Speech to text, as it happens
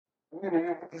many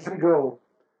years ago,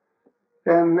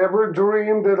 and never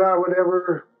dreamed that I would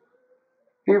ever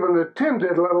even attend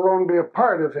it, let alone be a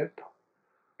part of it.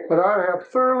 But I have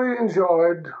thoroughly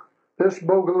enjoyed this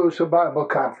Bogalusa Bible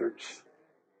Conference.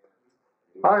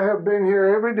 I have been here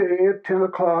every day at 10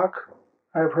 o'clock.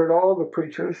 I've heard all the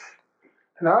preachers.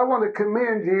 And I want to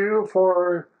commend you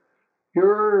for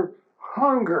your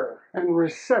hunger and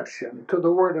reception to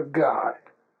the Word of God.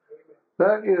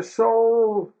 That is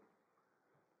so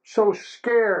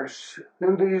scarce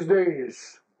in these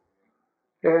days.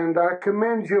 And I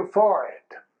commend you for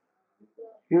it.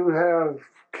 You have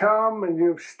come and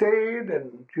you've stayed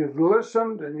and you've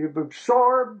listened and you've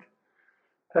absorbed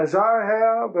as I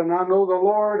have, and I know the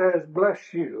Lord has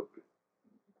blessed you.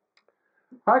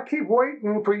 I keep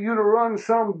waiting for you to run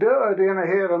some dud in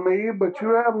ahead of me, but you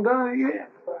haven't done it yet.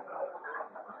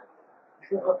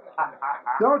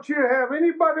 Don't you have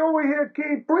anybody over here that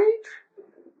can't preach?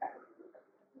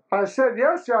 I said,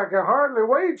 yes, I can hardly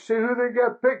wait to see who they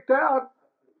got picked out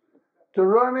to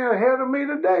run in ahead of me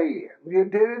today. You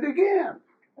did it again.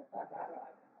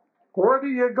 Where do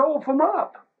you go from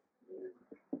up?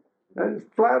 That's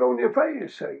flat on your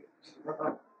face, say.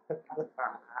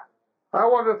 I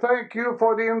want to thank you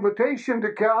for the invitation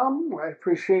to come. I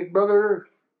appreciate Brother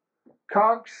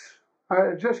Cox.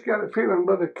 I just got a feeling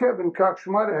Brother Kevin Cox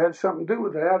might have had something to do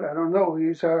with that. I don't know.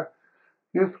 He's our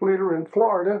youth leader in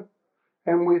Florida.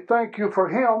 And we thank you for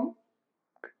him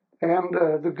and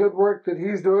the good work that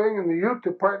he's doing in the youth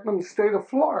department in the state of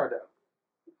Florida.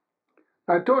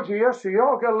 I told you yesterday,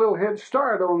 y'all got a little head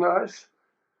start on us.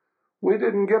 We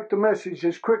didn't get the message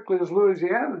as quickly as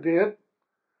Louisiana did,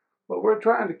 but we're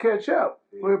trying to catch up.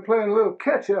 We're playing a little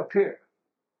catch up here.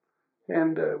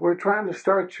 And we're trying to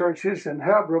start churches and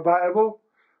have revival,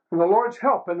 and the Lord's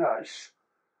helping us.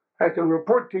 I can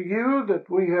report to you that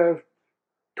we have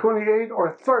 28 or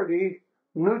 30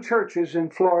 new churches in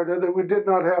Florida that we did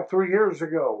not have 3 years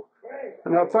ago.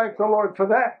 And I thank the Lord for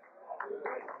that.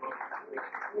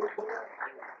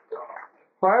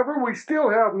 However, we still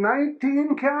have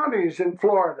 19 counties in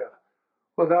Florida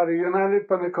without a United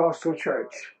Pentecostal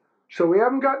church. So we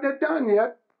haven't gotten it done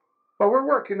yet, but we're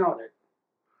working on it.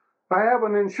 I have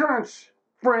an insurance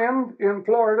friend in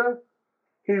Florida.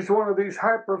 He's one of these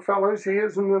hyper fellas. He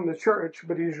isn't in the church,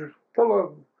 but he's full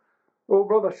of, old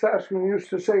Brother Sassman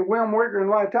used to say, whim, vigor, and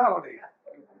vitality.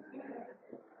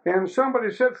 And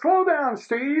somebody said, slow down,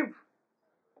 Steve.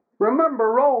 Remember,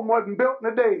 Rome wasn't built in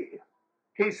a day.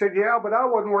 He said, yeah, but I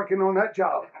wasn't working on that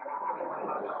job.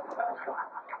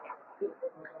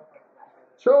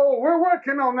 So we're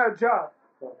working on that job.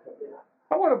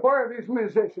 I want to borrow these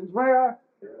musicians, may I?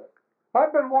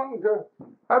 I've been wanting to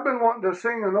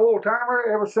sing an old timer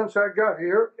ever since I got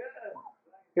here.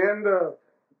 And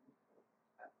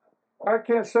I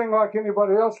can't sing like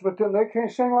anybody else, but then they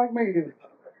can't sing like me either.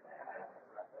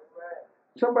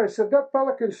 Somebody said, that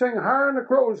fella can sing higher than the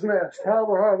crow's nest,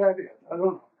 however high that is. I don't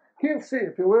know. He'll see,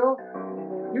 if you will.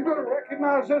 You're going to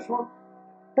recognize this one.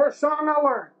 First song I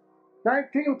learned,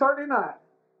 1939.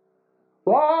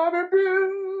 What a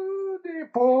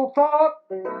beautiful thought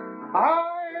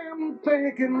I am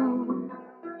thinking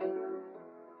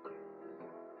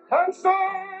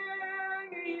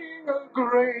concerning a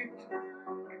great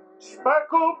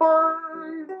speckled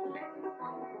bird,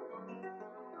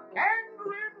 and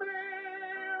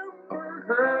remember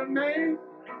her name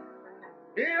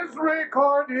is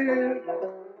recorded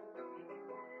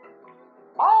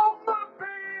on the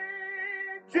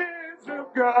pages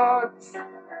of God's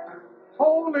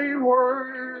holy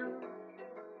word.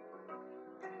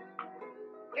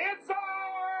 It's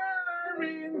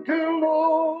arming to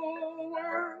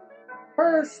lower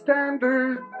her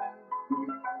standard.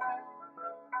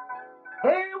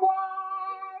 They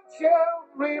watch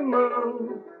every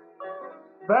move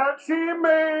that she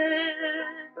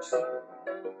makes.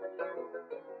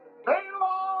 They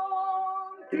long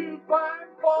to find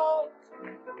fault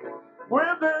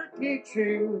with her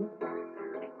teaching,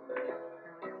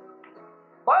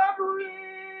 but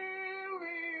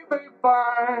really they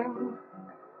find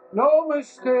no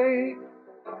mistake.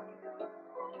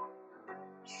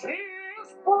 She's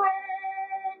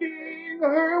spreading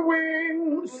her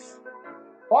wings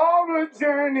for a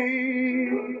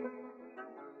journey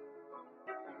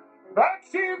that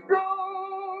she's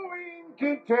going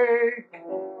to take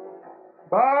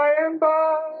by and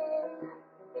by.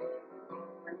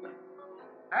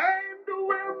 And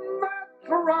when that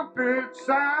trumpet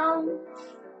sounds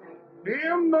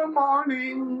in the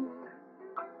morning,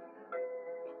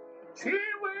 she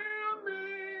will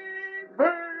meet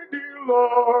her dear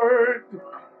Lord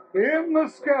in the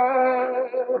sky.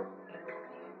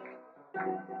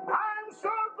 I'm so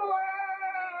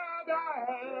glad I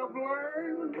have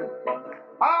learned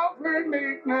of her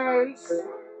meekness,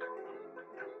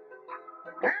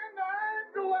 and I'm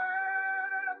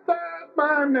glad that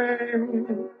my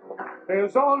name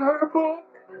is on her book.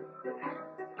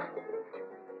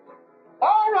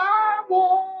 All I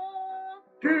want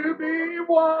to be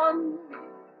one,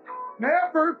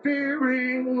 never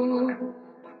fearing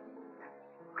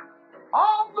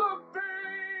on the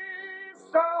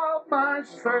face of my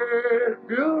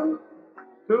Savior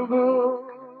to look.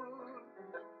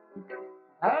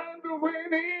 And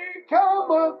when he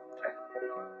cometh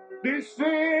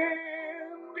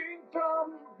descending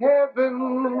from heaven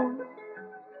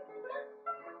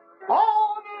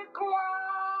on a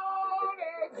cloud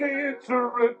as it's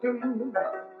written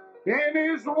in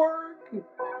his word,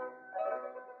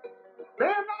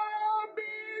 then I'll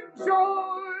be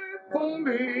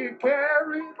joyfully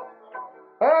carried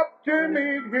up to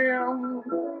meet him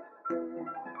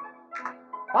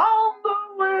on the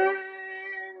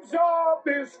wings of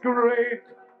this great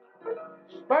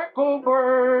speckled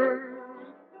bird.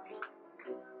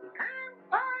 And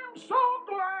I'm so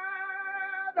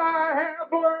glad I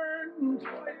have learned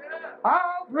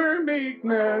of her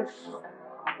meekness,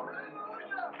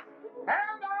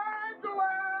 and I'm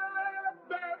glad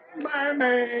that my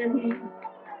name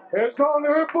is on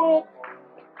her book.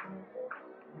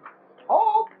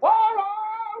 Oh, for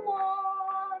I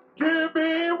want to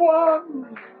be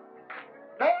one,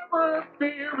 never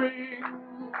fearing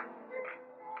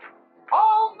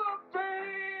on the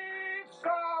face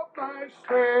of my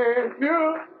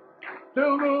Savior to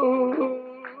look.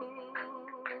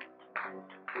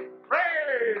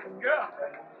 Praise God.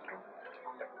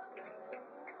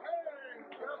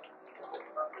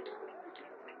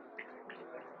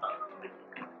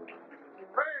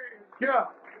 Praise God.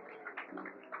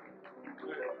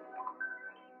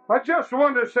 I just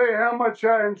wanted to say how much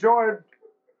I enjoyed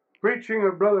preaching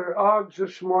of Brother Oggs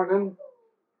this morning,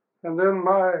 and then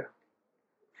my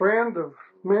friend of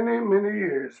many, many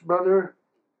years, Brother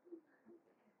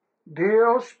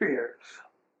D.L. Spears,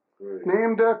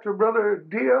 named after Brother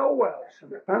D.L. Wells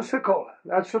in Pensacola.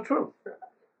 That's the truth.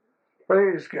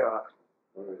 Praise God.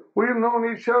 We've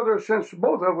known each other since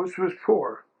both of us was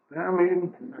poor. I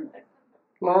mean,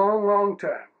 long, long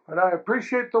time. But I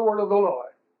appreciate the word of the Lord.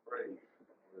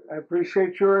 I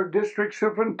appreciate your district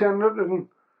superintendent and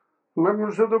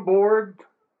members of the board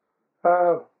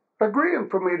agreeing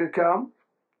for me to come.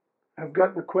 I've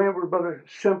gotten acquainted with Brother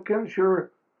Simpkins,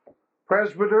 your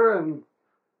presbyter, and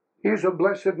he's a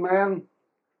blessed man.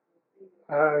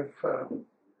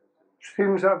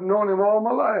 Seems I've known him all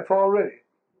my life already.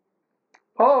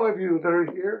 All of you that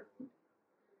are here.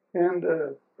 And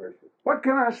what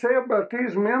can I say about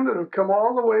these men that have come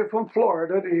all the way from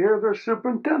Florida to hear their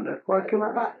superintendent? What can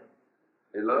I say?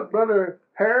 Brother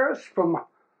Harris,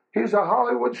 he's a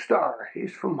Hollywood star.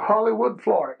 He's from Hollywood,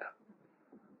 Florida.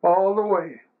 All the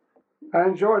way. I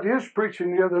enjoyed his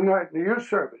preaching the other night in the youth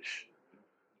service.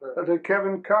 Brother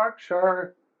Kevin Cox,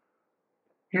 our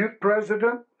youth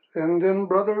president, and then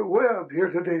Brother Webb here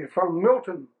today from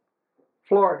Milton,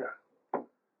 Florida.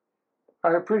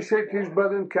 I appreciate these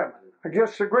brethren coming. I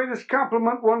guess the greatest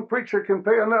compliment one preacher can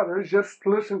pay another is just to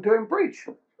listen to him preach.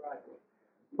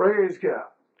 Praise God.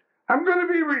 I'm going to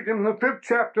be reading the 5th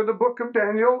chapter of the book of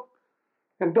Daniel.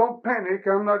 And don't panic,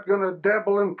 I'm not going to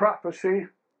dabble in prophecy.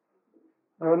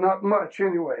 Not much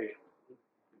anyway.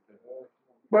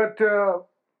 But I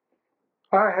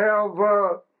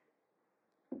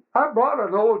brought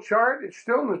an old chart. It's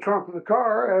still in the trunk of the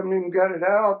car. I haven't even got it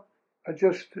out. It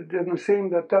didn't seem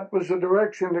that was the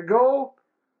direction to go.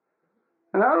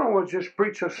 And I don't want to just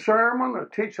preach a sermon or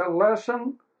teach a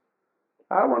lesson.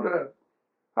 I want to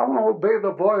obey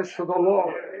the voice of the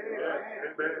Lord.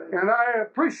 And I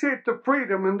appreciate the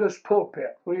freedom in this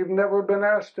pulpit. We've never been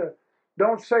asked to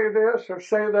don't say this or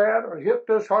say that or hit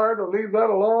this hard or leave that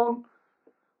alone.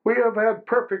 We have had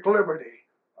perfect liberty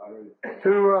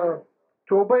to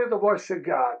obey the voice of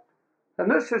God. And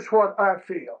this is what I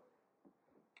feel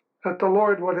that the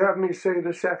Lord would have me say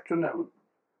this afternoon.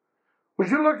 Would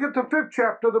you look at the 5th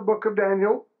chapter of the book of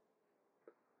Daniel?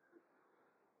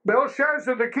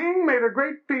 Belshazzar the king made a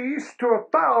great feast to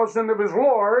 1,000 of his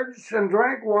lords and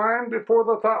drank wine before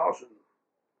the 1,000.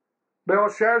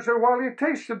 Belshazzar, while he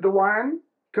tasted the wine,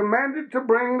 commanded to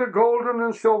bring the golden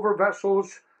and silver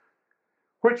vessels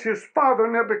which his father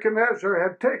Nebuchadnezzar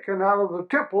had taken out of the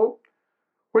temple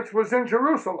which was in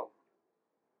Jerusalem,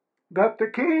 that the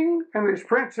king and his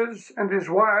princes and his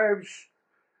wives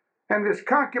and his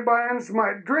concubines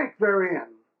might drink therein.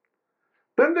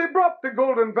 Then they brought the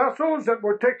golden vessels that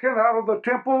were taken out of the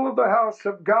temple of the house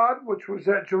of God, which was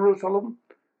at Jerusalem,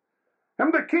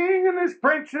 And the king and his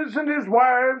princes and his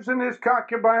wives and his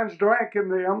concubines drank in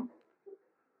them.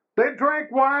 They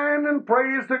drank wine and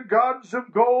praised the gods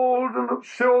of gold and of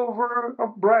silver,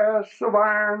 of brass, of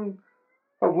iron,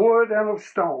 of wood, and of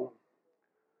stone.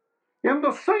 In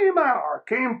the same hour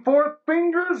came forth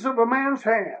fingers of a man's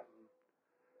hand,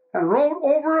 and wrote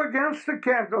over against the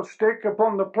candlestick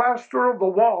upon the plaster of the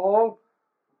wall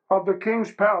of the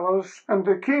king's palace, and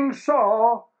the king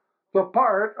saw the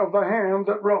part of the hand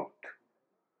that wrote.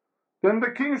 Then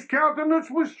the king's countenance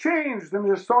was changed, and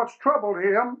his thoughts troubled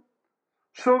him,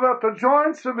 so that the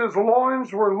joints of his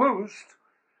loins were loosed,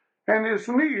 and his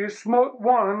knees smote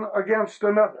one against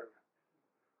another.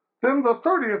 Then the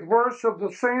 30th verse of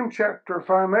the same chapter,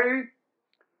 if I may.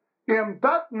 In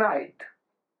that night,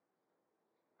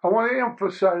 I want to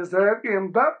emphasize that,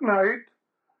 in that night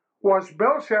was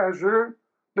Belshazzar,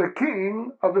 the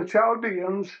king of the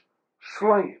Chaldeans,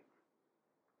 slain.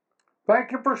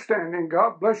 Thank you for standing.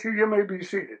 God bless you. You may be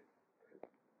seated.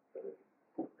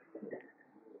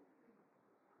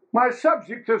 My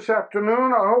subject this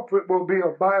afternoon, I hope it will be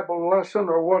a Bible lesson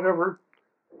or whatever.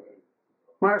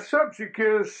 My subject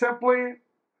is simply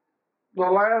the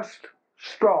last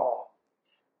straw.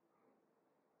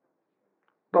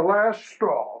 The last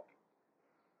straw.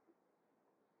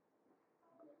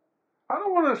 I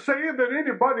don't want to say that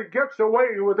anybody gets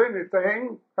away with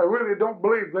anything. I really don't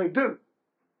believe they do.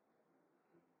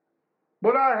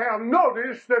 But I have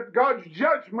noticed that God's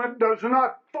judgment does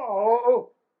not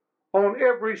fall on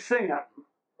every sin.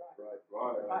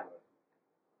 Right.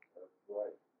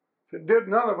 If it did,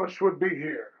 none of us would be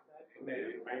here.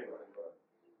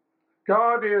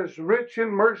 God is rich in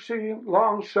mercy,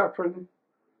 long-suffering,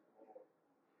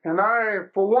 and I,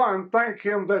 for one, thank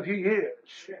Him that He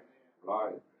is.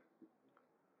 Right.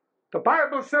 The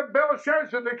Bible said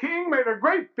Belshazzar the king made a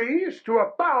great feast to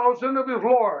 1,000 of his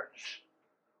lords.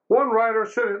 One writer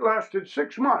said it lasted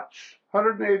 6 months,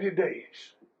 180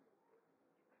 days.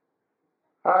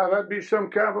 That'd be some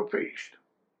kind of a feast.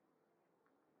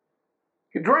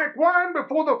 He drank wine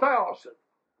before the 1,000.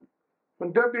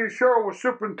 When W. Sherrill was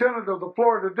superintendent of the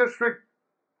Florida district,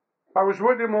 I was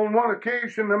with him on one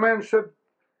occasion. The man said,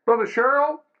 Brother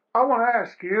Sherrill, I want to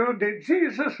ask you, did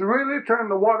Jesus really turn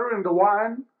the water into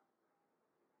wine?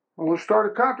 And we'll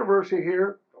start a controversy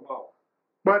here. Come on.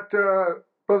 But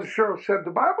Brother Sherrill said,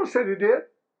 the Bible said he did.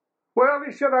 Well,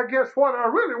 he said, I guess what I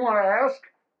really want to ask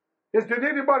is, did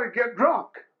anybody get drunk?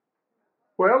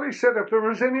 Well, he said, if there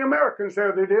was any Americans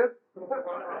there, they did.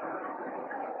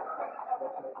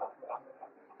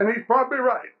 And he's probably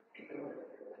right.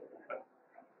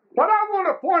 What I want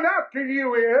to point out to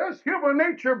you is, human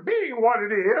nature being what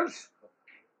it is,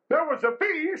 there was a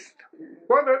feast.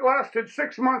 Whether it lasted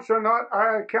 6 months or not,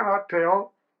 I cannot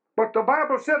tell. But the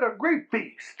Bible said a great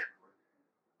feast,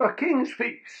 a king's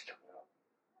feast.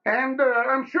 And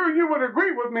I'm sure you would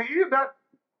agree with me that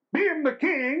being the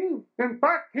king, in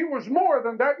fact, he was more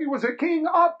than that. He was a king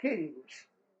of kings.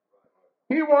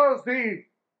 He was the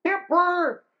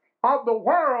emperor of the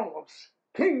world's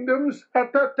kingdoms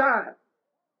at that time.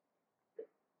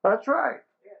 That's right.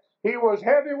 He was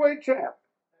heavyweight champ.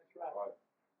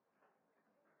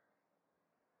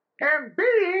 And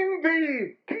being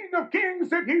the King of Kings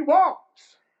that he was,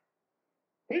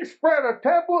 he spread a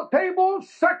table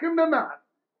second to none.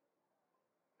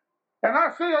 And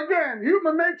I say again,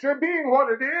 human nature being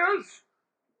what it is,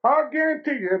 I'll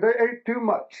guarantee you they ate too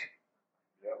much.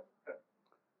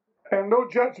 And no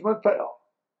judgment fell.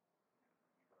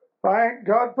 Thank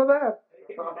God for that.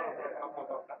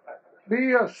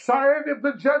 Be a sight if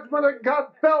the judgment of God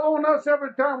fell on us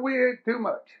every time we ate too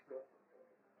much.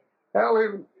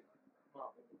 Hallelujah.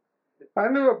 I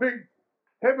knew a big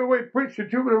heavyweight preacher,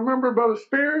 you would remember, Brother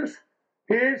Spears.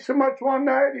 He ate so much one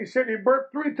night, he said he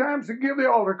burped 3 times to give the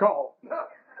altar call.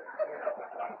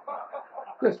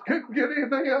 Just couldn't get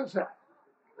anything else out.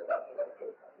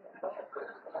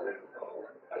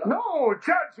 No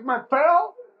judgment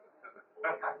fell.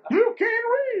 You can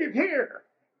read here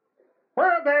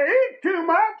where they ate too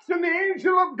much and the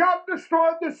angel of God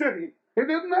destroyed the city. It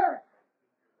isn't there.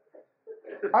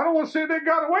 I don't want to say they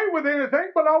got away with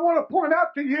anything, but I want to point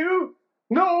out to you,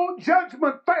 no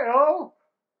judgment fell,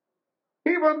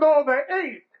 even though they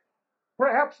ate,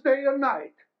 perhaps day and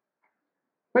night.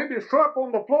 Maybe slept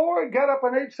on the floor and got up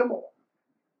and ate some more.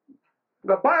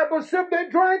 The Bible said they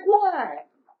drank wine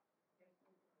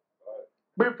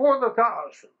before the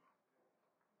 1,000.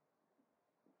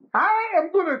 I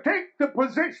am going to take the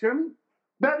position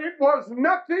that it was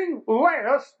nothing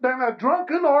less than a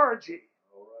drunken orgy.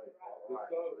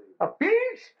 A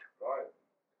feast,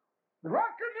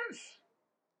 drunkenness,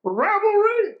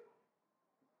 revelry,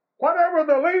 whatever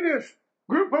the latest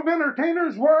group of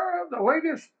entertainers were, the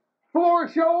latest floor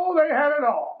show, they had it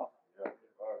all. Yeah,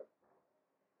 right.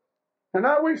 And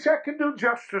I wish I could do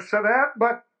justice to that,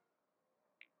 but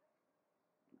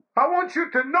I want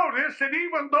you to notice that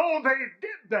even though they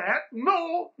did that,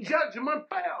 no judgment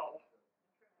fell.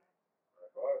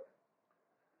 Right.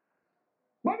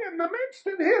 But in the midst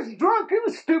of his drunken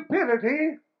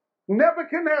stupidity,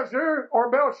 Nebuchadnezzar, or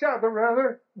Belshazzar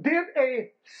rather, did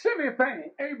a silly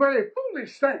thing, a very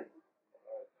foolish thing.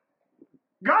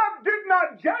 God did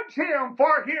not judge him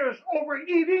for his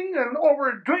overeating and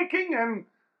overdrinking and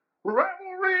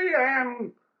revelry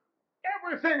and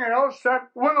everything else that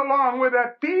went along with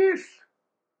that feast.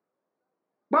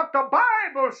 But the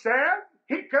Bible said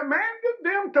he commanded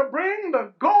them to bring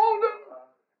the golden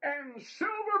and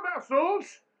silver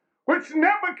vessels which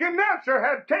Nebuchadnezzar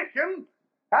had taken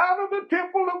out of the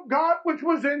temple of God which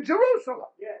was in Jerusalem.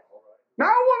 Yes. Now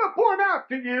I want to point out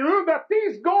to you that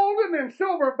these golden and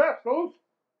silver vessels,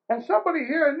 and somebody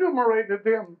here enumerated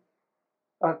them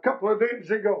a couple of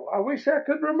days ago. I wish I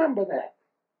could remember that.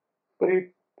 But he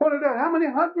pointed out how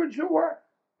many hundreds there were.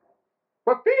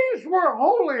 But these were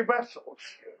holy vessels,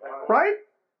 right?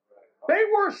 They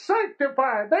were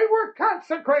sanctified. They were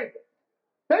consecrated.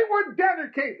 They were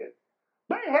dedicated.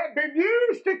 They had been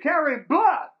used to carry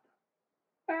blood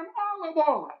and olive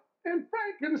oil and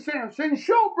frankincense and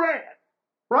showbread,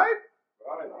 right?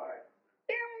 Right.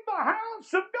 In the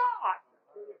house of God.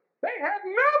 They had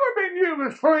never been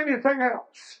used for anything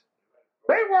else.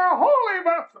 They were holy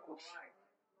vessels.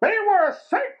 They were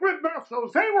sacred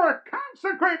vessels. They were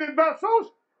consecrated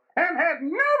vessels and had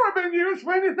never been used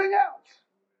for anything else.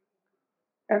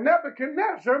 And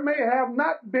Nebuchadnezzar may have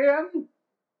not been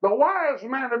the wise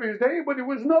man of his day, but he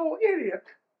was no idiot.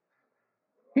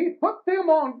 He put them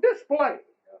on display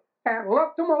and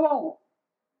left them alone.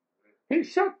 He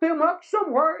shut them up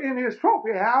somewhere in his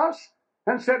trophy house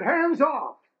and said, hands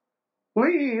off,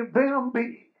 leave them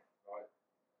be.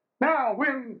 Now,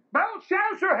 when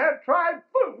Belshazzar had tried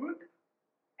food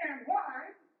and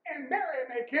wine and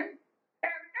merrymaking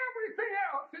and everything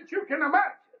else that you can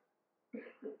imagine,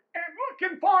 and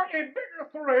looking for a bigger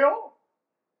thrill,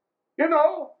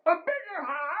 a bigger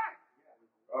high,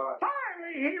 Right.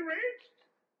 finally he reached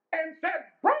and said,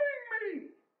 bring me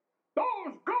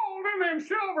those golden and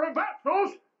silver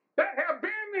vessels that have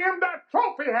been in that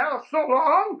trophy house so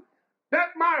long that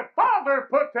my father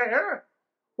put there.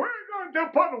 We're going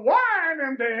to put wine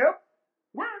in them.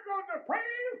 We're going to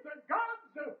praise the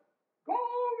gods of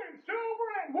gold and silver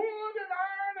and wood and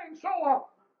iron and so on.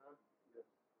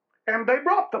 And they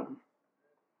brought them.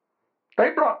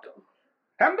 They brought them.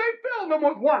 And they filled them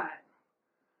with wine.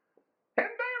 And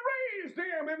they raised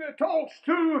them in a toast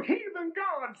to heathen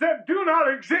gods that do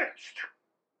not exist.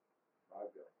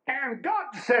 And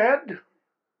God said,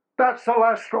 that's the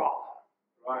last straw.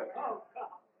 Right. Oh,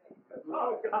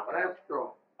 God. Last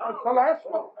straw. That's the last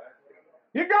straw.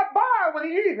 You got by with the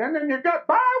eating, and you got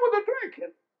by with the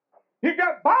drinking. You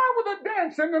got by with the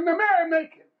dancing and the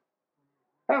merrymaking.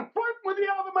 And flirting with the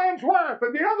other man's wife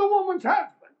and the other woman's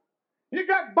husband. You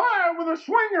got by with a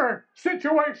swinger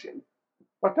situation.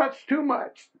 But that's too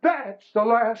much. That's the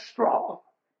last straw.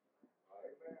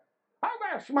 I've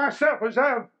asked myself as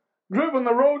I've driven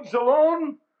the roads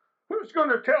alone, who's going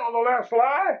to tell the last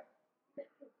lie?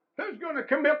 Who's going to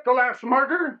commit the last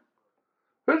murder?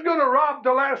 Who's going to rob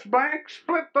the last bank,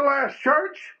 split the last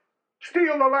church,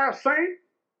 steal the last saint?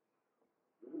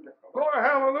 Glory,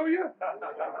 hallelujah.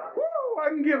 Woo, I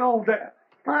can get on that.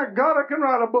 My God, I can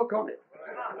write a book on it.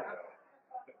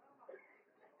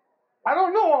 I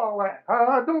don't know all that.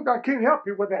 I can't help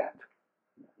you with that.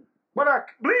 But I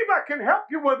believe I can help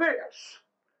you with this.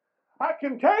 I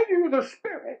can tell you the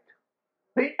spirit,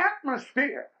 the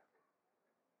atmosphere,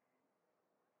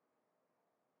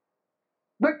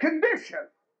 the condition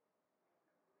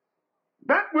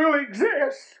that will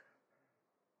exist,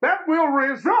 that will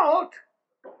result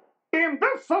in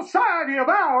this society of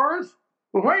ours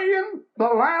laying the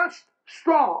last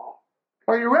straw.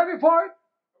 Are you ready for it?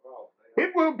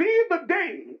 It will be the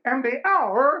day and the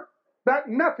hour that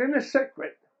nothing is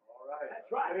sacred.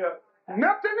 That's right.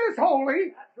 Nothing is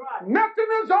holy. That's right. Nothing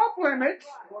is off limits.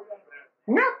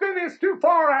 Nothing is too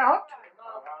far out.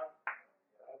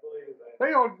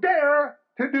 They'll dare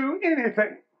to do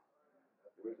anything.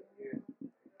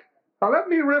 Now let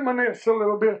me reminisce a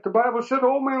little bit. The Bible said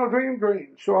old man will dream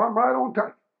dreams, so I'm right on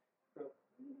time.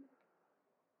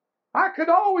 I could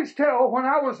always tell when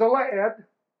I was a lad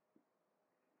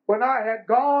when I had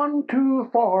gone too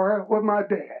far with my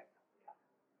dad.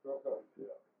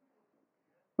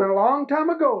 Been a long time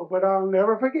ago, but I'll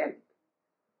never forget it.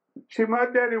 See, my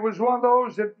daddy was one of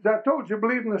those that I told you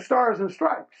believed in the stars and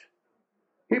stripes.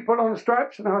 He put on the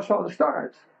stripes and I saw the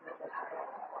stars.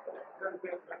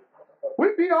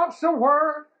 We'd be off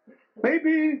somewhere,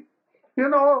 maybe,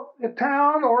 in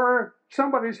town or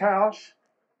somebody's house,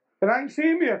 and I can see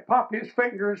him, he'd pop his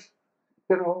fingers,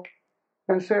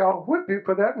 and say, I'll whip you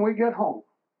for that when we get home.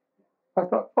 I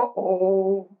thought,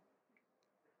 uh-oh.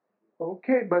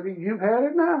 Okay, buddy, you've had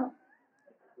it now.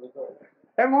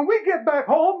 And when we get back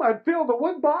home, I'd fill the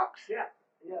wood box. Yeah.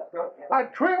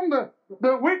 I'd trim the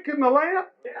wick in the lamp,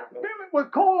 fill it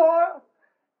with coal oil,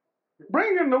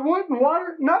 bring in the wood and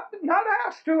water. Not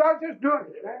asked to, I was just doing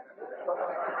it.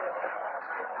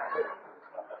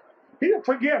 He'll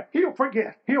forget.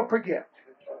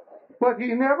 But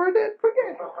he never did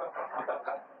forget.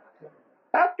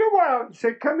 After a while, he'd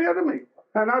say, come here to me.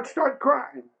 And I'd start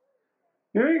crying.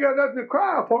 You ain't got nothing to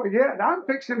cry for yet. I'm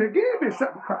fixing to give you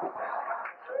something to cry.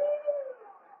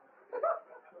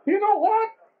 You know what?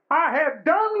 I had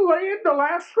done laid the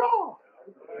last straw.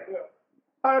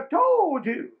 I told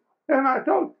you. And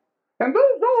and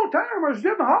those old timers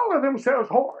didn't holler themselves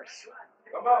hoarse.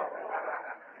 Come on.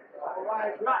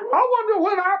 I wonder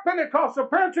when our Pentecostal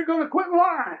parents are going to quit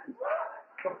lying.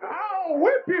 I'll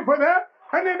whip you for that,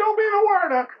 and they don't mean a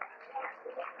word of it.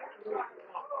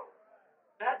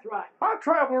 That's right. I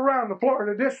travel around the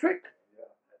Florida district,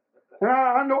 and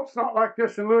I know it's not like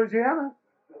this in Louisiana,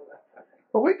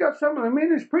 but we got some of the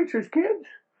meanest preachers' kids.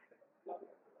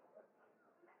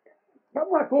 I'm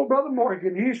like old Brother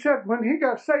Morgan. He said when he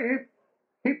got saved,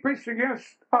 he preached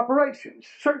against operations,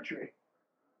 surgery.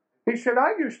 He said,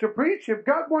 I used to preach, if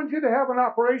God wanted you to have an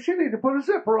operation, he'd put a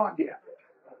zipper on you.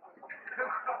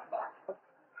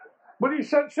 But he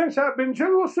said, since I've been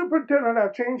general superintendent,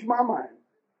 I've changed my mind.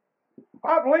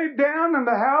 I've laid down in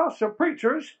the house of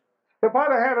preachers. If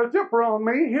I'd have had a zipper on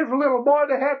me, his little boy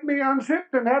would have had me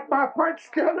unzipped and had my parts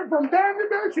together from down to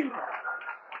Beersheba.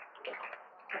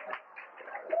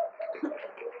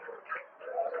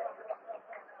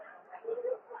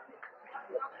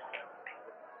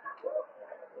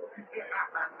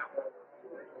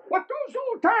 But those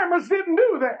old timers didn't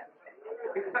do that.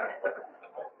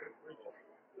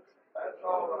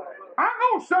 I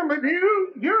know some of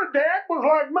you, your dad was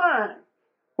like mine.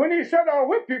 When he said, I'll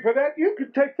whip you for that, you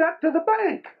could take that to the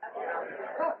bank.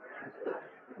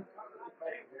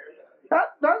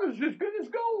 That is as good as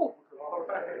gold.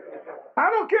 I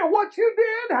don't care what you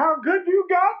did, how good you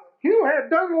got, you had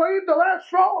done laid the last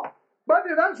straw.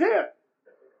 Buddy, that's it.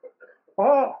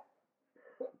 Oh.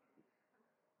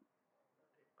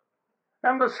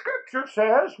 And the scripture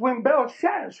says when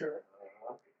Belshazzar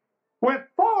went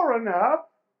far enough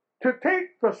to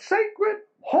take the sacred,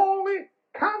 holy,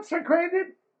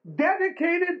 consecrated,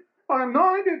 dedicated,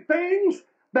 anointed things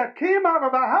that came out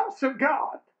of the house of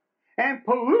God and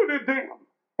polluted them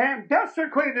and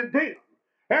desecrated them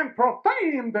and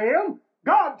profaned them,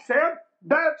 God said,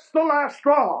 that's the last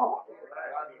straw.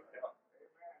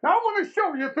 Now I want to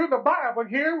show you through the Bible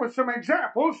here with some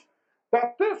examples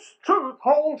that this truth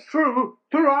holds true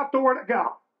throughout the Word of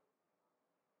God.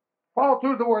 All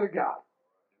through the Word of God.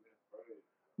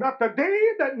 That the day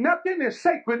that nothing is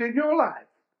sacred in your life,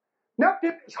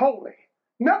 nothing is holy,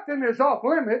 nothing is off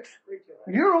limits,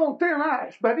 you're on thin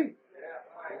ice, buddy.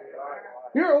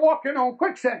 You're walking on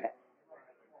quicksand.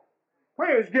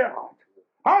 Praise God.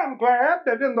 I'm glad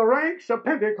that in the ranks of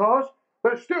Pentecost,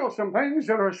 there's still some things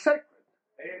that are sacred.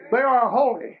 They are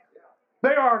holy.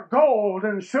 They are gold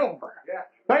and silver.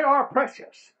 They are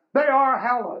precious. They are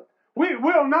hallowed. We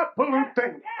will not pollute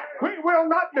them. We will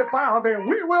not defile them.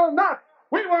 We will not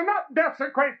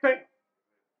desecrate them.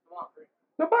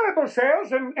 The Bible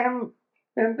says,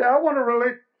 and I want to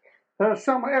relate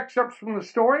some excerpts from the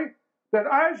story, that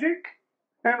Isaac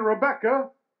and Rebekah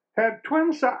had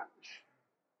twin sons,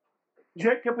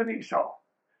 Jacob and Esau.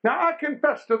 Now, I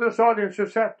confess to this audience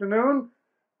this afternoon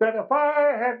that if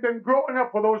I had been growing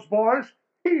up with those boys,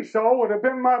 Esau would have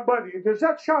been my buddy. Does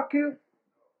that shock you?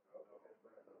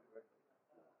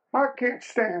 I can't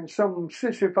stand some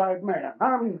sissified man.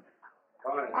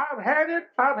 I've had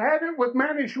it with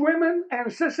mannish women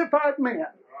and sissified men.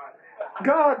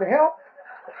 God help.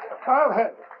 I've had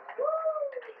it.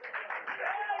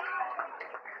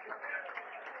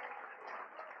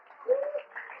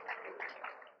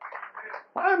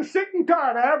 I'm sick and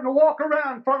tired of having to walk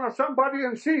around in front of somebody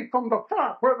and see from the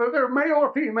front whether they're male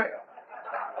or female.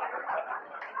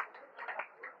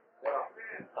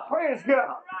 Praise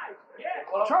God.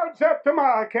 Charge that to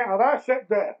my account. I said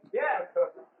that.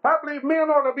 I believe men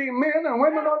ought to be men and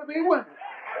women ought to be women.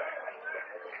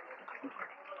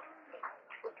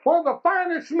 One of the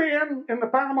finest men in the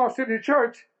Panama City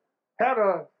Church had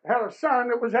a son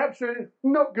that was absolutely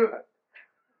no good.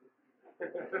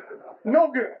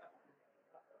 No good.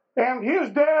 And his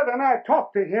dad and I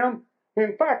talked to him.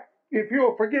 In fact, if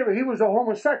you'll forgive me, he was a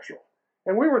homosexual.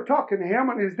 And we were talking to him,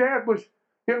 and his dad was,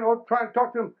 trying to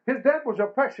talk to him. His dad was a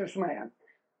precious man.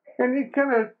 And he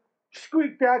kind of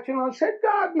squeaked out, I said,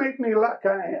 God made me like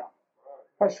I am.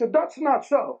 I said, that's not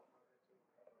so.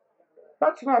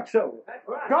 That's not so.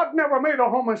 God never made a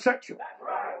homosexual.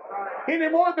 Any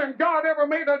more than God ever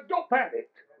made a dope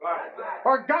addict.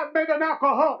 Or God made an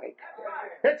alcoholic.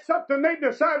 It's something they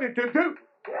decided to do.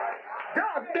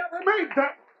 God never made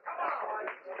that.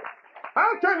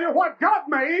 I'll tell you what God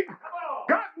made.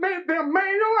 God made them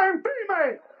male and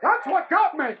female. That's what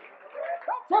God made.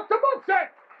 That's what the book said.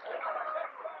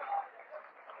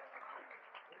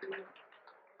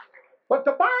 But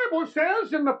the Bible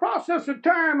says in the process of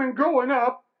time and growing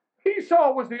up,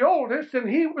 Esau was the oldest and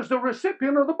he was the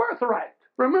recipient of the birthright.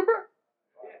 Remember?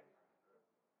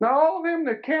 Now, all them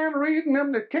that can read and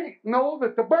them that can't know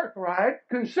that the birthright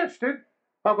consisted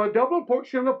of a double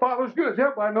portion of the father's goods.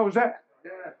 Everybody knows that.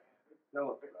 Yeah.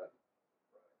 No.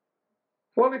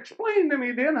 Well, explain to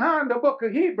me then how in the book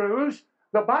of Hebrews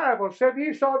the Bible said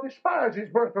Esau despised his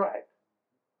birthright.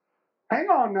 Hang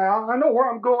on now. I know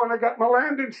where I'm going. I got my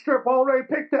landing strip already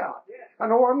picked out. I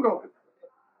know where I'm going.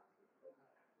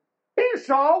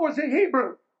 Esau was a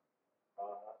Hebrew.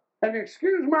 And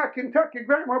excuse my Kentucky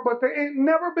grammar, but there ain't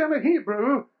never been a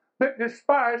Hebrew that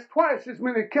despised twice as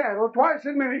many cattle, twice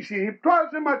as many sheep,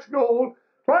 twice as much gold,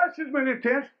 twice as many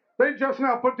tents. They just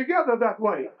not put together that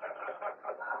way.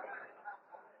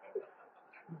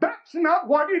 That's not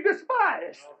what he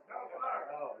despised.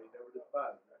 No, he never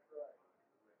despised.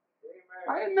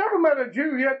 I ain't never met a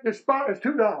Jew yet despise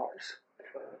 $2.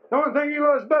 The only thing he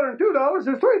loves better than $2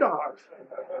 is $3.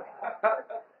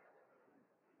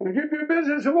 If you do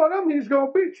business with one of them, he's going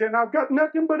to beat you. And I've got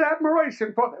nothing but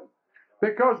admiration for them.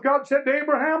 Because God said to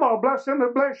Abraham, I'll bless them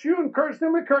that bless you and curse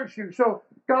them that curse you. So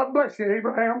God bless you,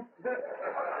 Abraham.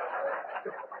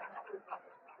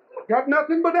 Got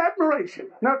nothing but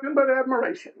admiration. Nothing but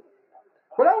admiration.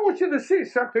 But I want you to see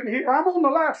something here. I'm on the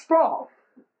last straw.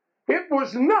 It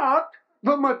was not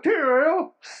the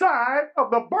material side of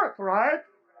the birthright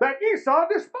that Esau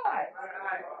despised.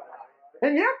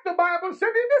 And yet the Bible said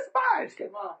he despised him.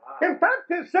 In fact,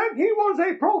 it said he was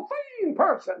a profane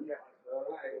person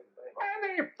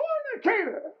and a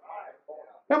fornicator.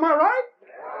 Am I right?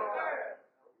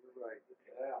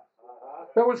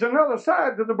 There was another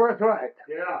side to the birthright.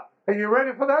 Yeah. Are you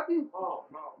ready for that one? Oh,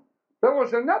 no. There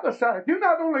was another side. You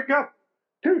not only got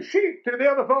 2 sheep to the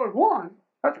other fellow's 1.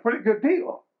 That's a pretty good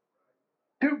deal.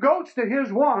 2 goats to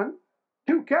his 1.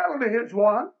 2 cattle to his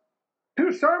 1.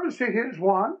 2 servants to his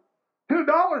 1.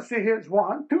 $2 to his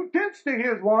 1. 2 tents to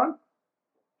his 1.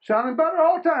 Sounding better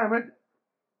all the time.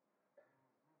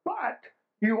 But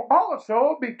you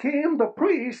also became the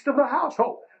priest of the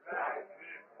household.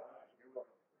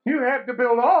 You had to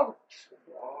build altars,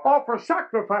 offer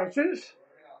sacrifices,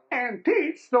 and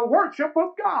teach the worship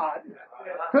of God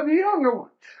to the younger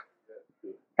ones.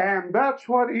 And that's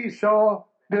what Esau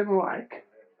didn't like.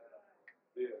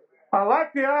 I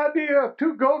like the idea of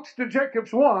 2 goats to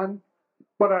Jacob's 1,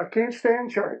 but I can't stand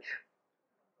church.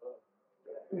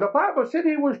 The Bible said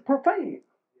he was profane.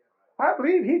 I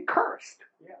believe he cursed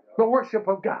the worship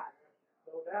of God.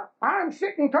 I'm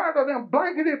sick and tired of them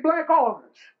blankety-blank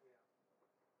altars,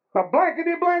 the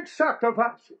blankety-blank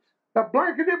sacrifices, the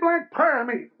blankety-blank prayer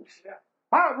meetings.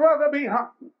 I'd rather be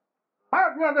hunting.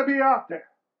 I'd rather be out there.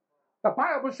 The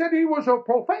Bible said he was a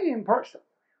profane person.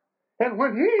 And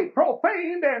when he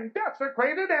profaned and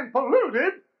desecrated and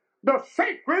polluted the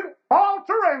sacred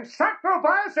altar and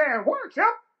sacrifice and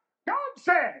worship, God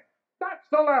said, that's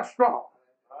the last straw.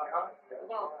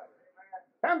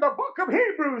 And the book of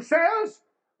Hebrews says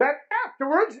that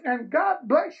afterwards, and God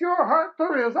bless your heart,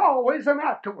 there is always an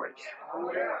afterwards.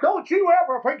 Don't you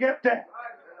ever forget that.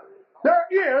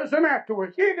 There is an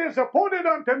afterwards. It is appointed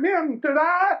unto men to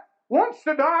die, once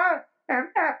to die, and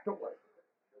afterward.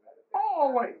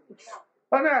 Always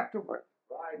an afterward.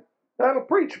 That'll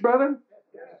preach, brother.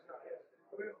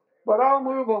 But I'll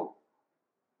move on.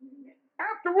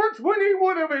 Afterwards, when he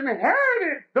would have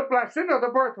inherited the blessing of the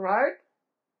birthright,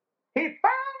 he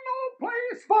found no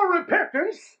place for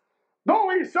repentance, though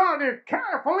he sought it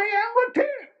carefully and with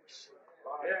tears.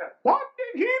 What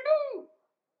did he do?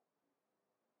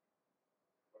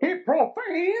 He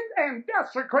profaned and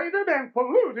desecrated and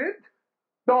polluted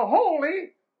the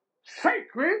holy,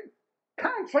 sacred,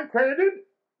 consecrated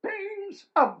things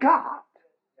of God.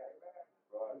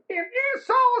 In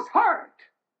Esau's heart,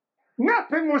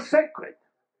 nothing was sacred.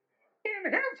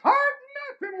 In his heart,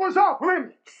 nothing was off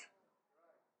limits.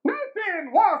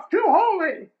 Nothing was too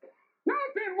holy.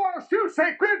 Nothing was too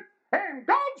sacred. And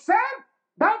God said,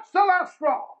 That's the last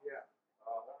straw.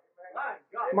 My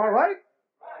God. Am I right?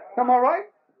 Am I right?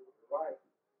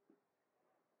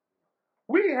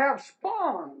 We have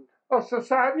spawned a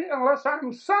society, unless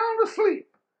I'm sound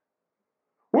asleep.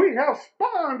 We have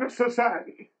spawned a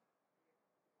society.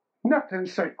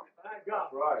 Nothing's sacred. My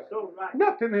God. So right.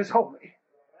 Nothing is holy.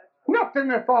 Nothing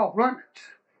is off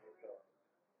limits.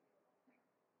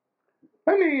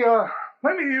 Let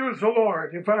me use the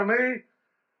Lord, if I may,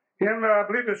 in I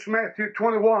believe it's Matthew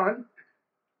 21.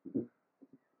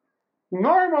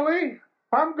 Normally,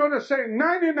 I'm going to say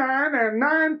 99 and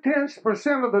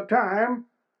 9/10% of the time,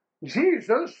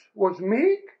 Jesus was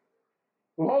meek,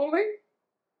 lowly,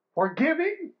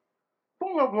 forgiving,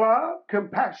 full of love,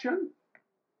 compassion,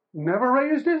 never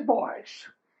raised his voice.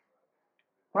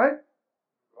 Right?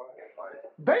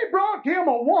 They brought him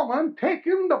a woman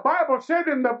taken, the Bible said,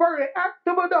 in the very act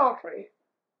of adultery.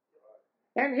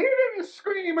 And he didn't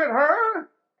scream at her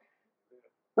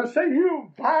and say,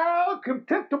 "You vile,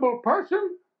 contemptible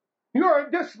person, you're a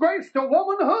disgrace to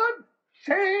womanhood.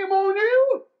 Shame on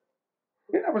you."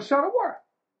 He never said a word.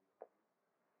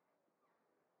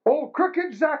 Old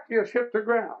crooked Zacchaeus hit the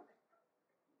ground,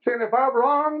 saying, "If I've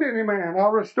wronged any man,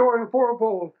 I'll restore him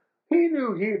fourfold." He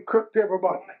knew he had crooked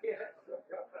everybody.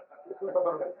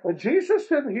 But Jesus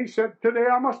said, he said, "Today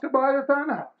I must abide at thine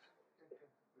house."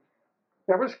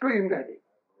 Never screamed at him.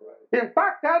 In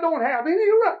fact, I don't have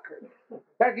any record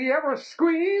that he ever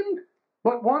screamed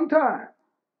but one time.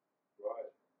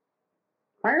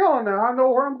 Hang on now, I know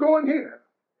where I'm going here.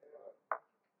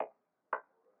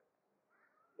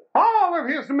 All of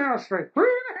his ministry,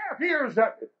 3.5 years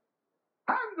of it,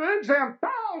 hundreds and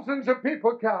thousands of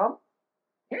people come.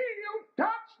 He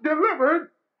touched,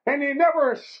 delivered, and he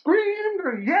never screamed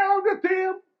or yelled at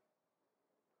them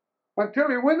until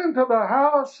he went into the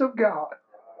house of God.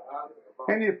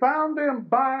 And he found them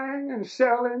buying and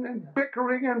selling and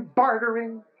bickering and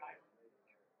bartering.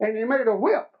 And he made a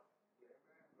whip.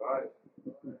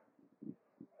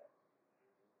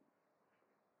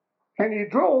 And he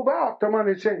drove out the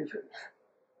money changers.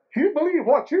 You believe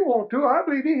what you want to, I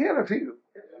believe he hit a few.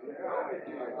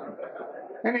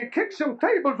 And he kicked some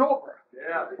tables over.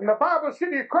 And the Bible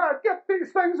said he cried, "Get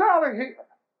these things out of here."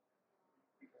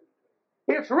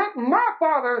 It's written, "My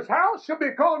Father's house shall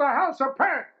be called a house of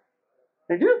prayer."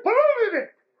 And you polluted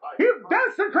it. You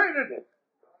desecrated it.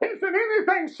 Isn't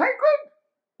anything sacred?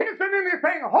 Isn't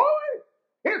anything holy?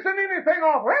 Isn't anything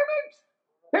off limits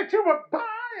that you would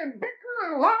buy and bicker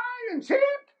and lie and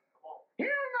cheat? Here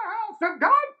in the house of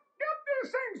God, get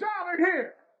these things out of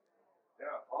here.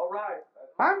 All right.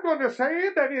 I'm going to say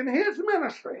that in his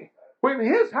ministry, when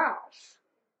his house,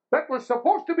 that was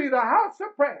supposed to be the house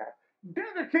of prayer,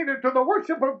 dedicated to the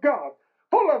worship of God,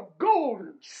 full of gold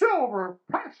and silver,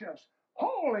 precious,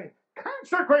 holy,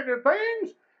 consecrated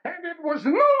things, and it was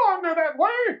no longer that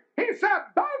way, he said,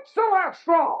 "That's the last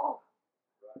straw."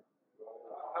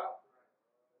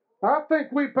 I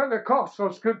think we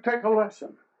Pentecostals could take a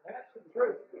lesson. That's the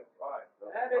truth.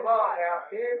 That is right.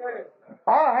 Amen.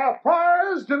 I have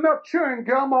prized enough chewing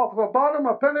gum off the bottom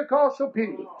of Pentecostal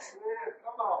pews.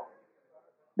 Come on.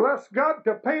 Bless God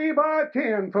to pay by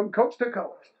 10 from coast to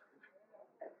coast.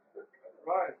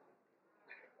 Right.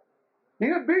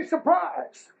 You'd be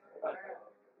surprised.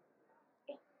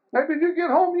 Maybe you get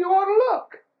home, you ought to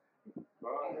look.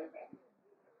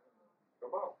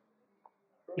 Come on.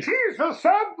 Jesus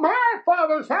said, "My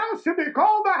Father's house should be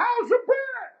called the house of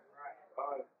prayer."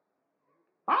 Right.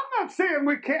 I'm not saying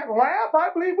we can't laugh.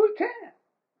 I believe we can.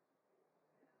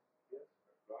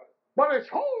 But it's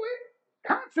holy,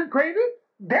 consecrated,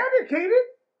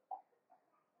 dedicated.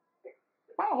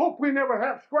 I hope we never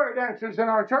have square dances in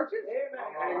our churches.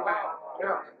 Amen.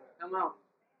 Yeah. Come on.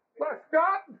 Bless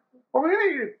God. Or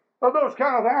any of those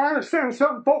kind of things. I understand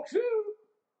some folks do.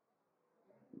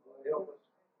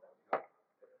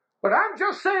 But I'm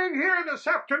just saying here this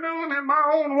afternoon in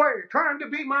my own way, trying to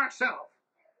be myself,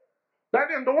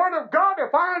 that in the Word of God,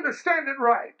 if I understand it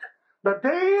right, the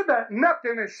day that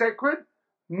nothing is sacred,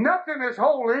 nothing is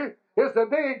holy, is the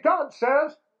day God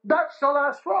says, "That's the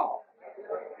last straw."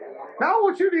 Now I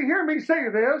want you to hear me say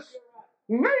this.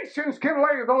 Nations can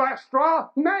lay the last straw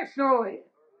nationally.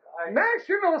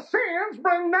 National sins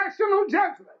bring national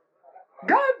judgment.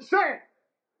 God said,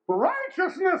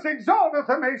 "Righteousness exalteth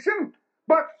a nation,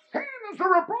 but sin is a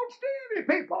reproach to any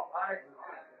people."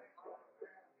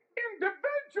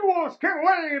 Individuals can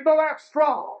lay the last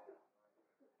straw,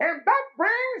 and that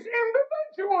brings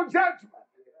individual judgment.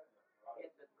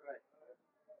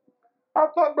 I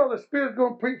thought Brother Spears was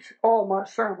going to preach all my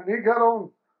sermon. He got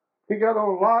on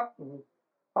Lot, and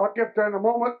I'll get there in a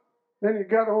moment. Then he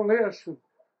got on this. And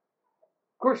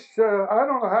course, I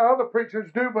don't know how other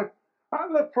preachers do, but I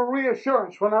look for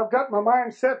reassurance when I've got my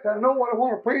mind set. I know what I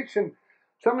want to preach, and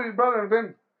some of these brothers have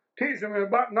been teasing me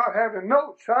about not having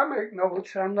notes. I make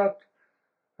notes. I'm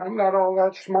not all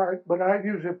that smart, but I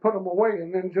usually put them away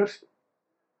and then just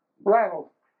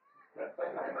rattle.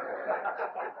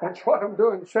 That's what I'm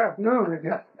doing this afternoon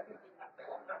again.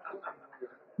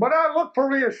 But I look for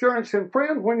reassurance, and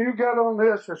friend, when you got on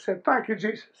this, I said, thank you,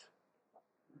 Jesus.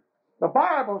 The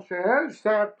Bible says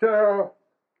that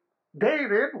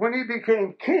David, when he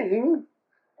became king,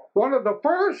 one of the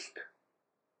first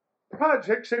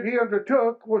projects that he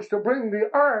undertook was to bring the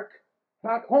ark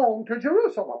back home to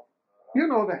Jerusalem. You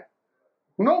know that.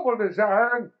 Noble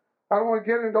desire. And I don't want to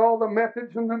get into all the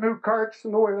methods and the new carts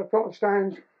and the way the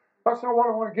Philistines. That's not what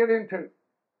I want to get into.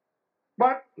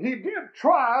 But he did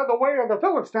try the way of the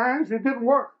Philistines. It didn't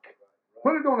work.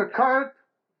 Put it on a cart,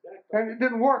 and it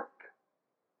didn't work.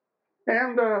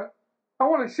 And I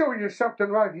want to show you something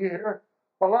right here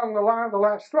along the line of the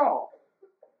last straw.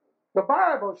 The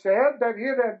Bible said that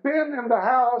it had been in the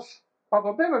house of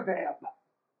Abinadab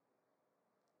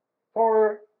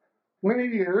for many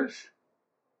years.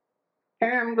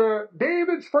 And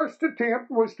David's first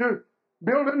attempt was to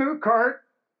build a new cart,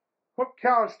 put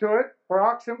cows to it, or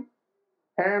oxen,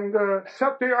 and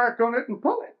set the ark on it and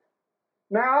pull it.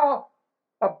 Now,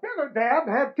 Abinadab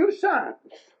had two sons,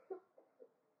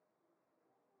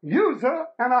 Uzzah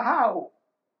and Ahio.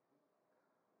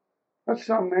 That's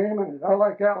some name, and I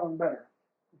like Alan better.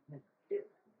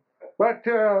 But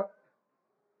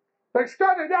they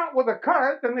started out with a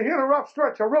cart, and they hit a rough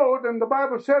stretch of road, and the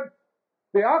Bible said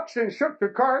the oxen shook the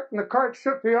cart, and the cart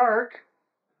shook the ark,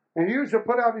 and Uzzah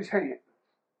put out his hand.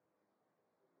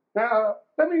 Now,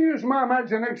 let me use my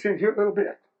imagination here a little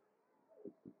bit.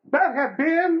 That had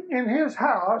been in his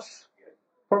house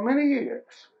for many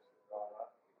years.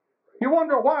 You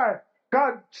wonder why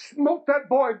God smote that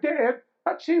boy dead.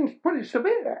 That seems pretty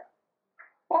severe.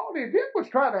 All he did was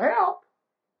try to help.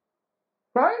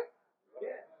 Right?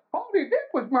 All he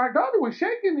did was, my daughter was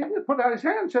shaking. He just put out his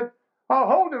hand and said, I'll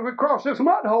hold him across this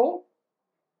mud hole.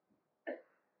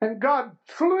 And God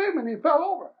slew him and he fell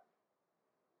over.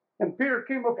 And fear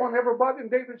came upon everybody,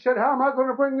 and David said, how am I going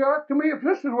to bring the ark to me if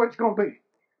this is what it's going to be?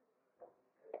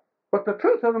 But the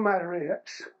truth of the matter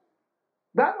is,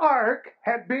 that ark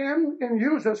had been in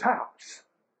Uzzah's house,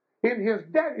 in his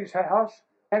daddy's house,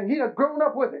 and he had grown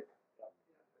up with it.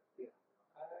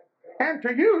 And to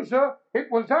Uzzah, it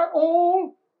was that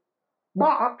old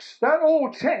box, that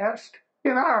old chest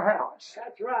in our house.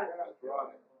 That's right.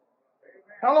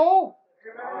 Hello?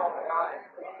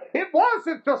 It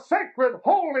wasn't the sacred,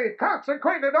 holy,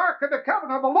 consecrated Ark of the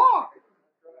Covenant of the Lord,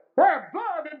 where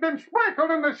blood had been sprinkled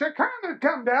and the Shekinah had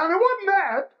come down. It wasn't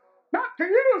that. Not to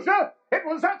Uzzah. It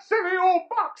was that silly old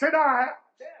box in our house.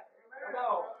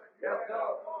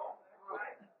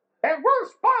 And we're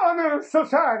spoiling a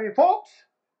society, folks.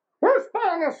 We're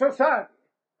spoiling a society.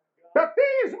 That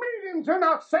these meetings are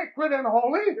not sacred and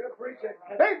holy.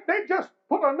 They just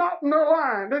put a knot in their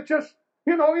line. They just,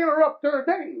 interrupt their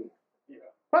day.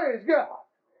 Praise God.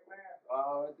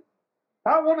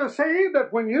 I want to say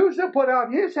that when Uzzah put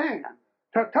out his hand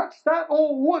to touch that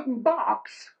old wooden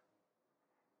box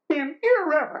in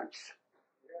irreverence,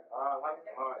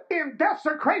 in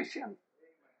desecration,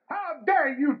 how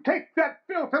dare you take that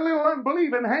filthy little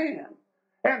unbelieving hand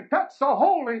and touch the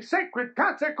holy, sacred,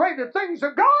 consecrated things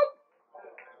of God?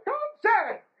 God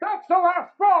said, that's the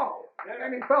last straw.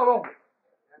 And he fell over.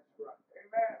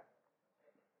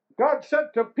 God said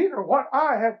to Peter, what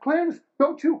I have cleansed,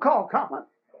 don't you call common.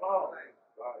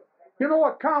 You know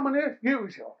what common is?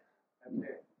 Usual.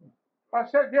 I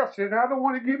said yesterday, and I don't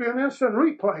want to give you an instant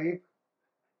replay,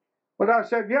 but I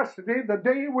said yesterday, the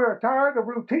day we're tired of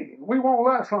routine, we won't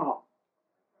last long.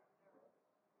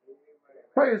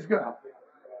 Praise God.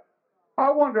 I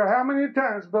wonder how many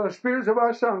times, Brother Spears, have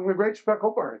I sung The Great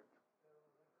Speckled Bird?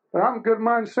 But I'm a good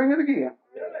mind to sing it again.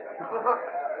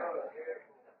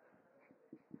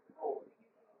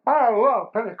 I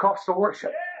love Pentecostal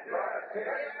worship.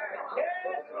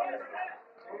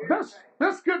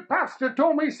 This good pastor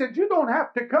told me, he said, you don't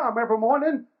have to come every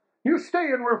morning. You stay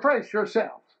and refresh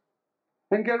yourself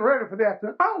and get ready for the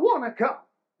afternoon. I want to come.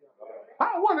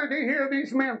 I wanted to hear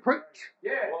these men preach.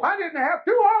 I didn't have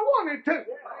to. I wanted to.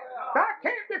 I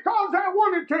came because I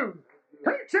wanted to.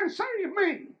 Preaching saved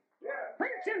me.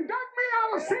 Preaching got me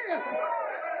out of sin.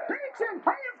 Preaching,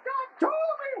 praise God,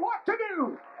 told me what to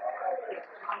do.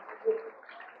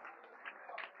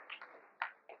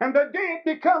 And the day it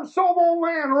becomes some old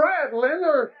man rattling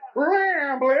or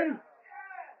rambling,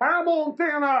 I'm on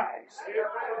thin ice.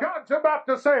 God's about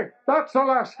to say, that's the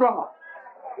last straw.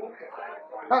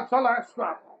 That's the last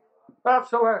straw. That's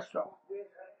the last straw.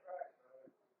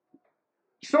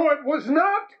 So it was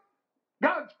not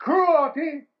God's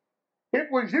cruelty.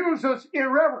 It was used as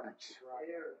irreverence.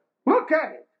 Look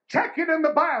at it. Check it in the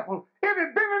Bible. It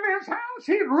had been in his house.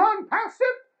 He'd run past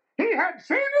it. He had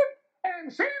seen it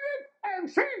and seen it and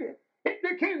seen it. It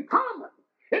became common.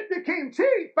 It became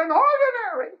cheap and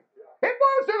ordinary. It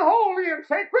wasn't holy and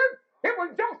sacred. It was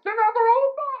just another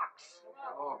old box.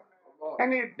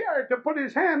 And he dared to put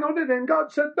his hand on it, and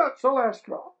God said, that's the last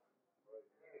straw.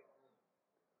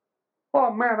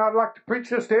 Oh, man, I'd like to preach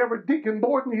this to every deacon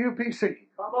board in the UPC.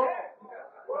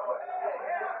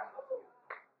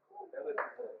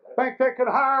 Think they could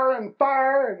hire and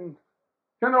fire and,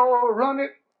 run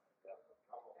it.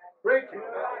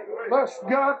 Bless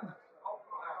God.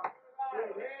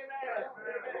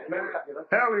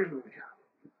 Hallelujah.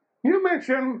 You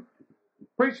mentioned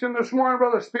preaching this morning,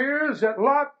 Brother Spears, that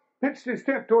Lot pitched his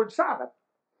tent towards Sodom.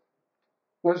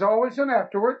 There's always an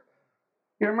afterward.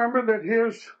 You remember that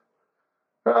his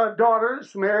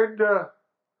daughters married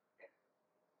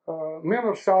men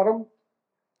of Sodom.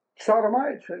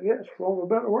 Sodomites, I guess, for want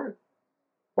of a better word.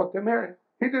 What they married.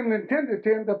 He didn't intend it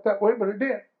to end up that way, but it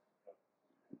did.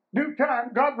 Due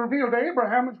time, God revealed to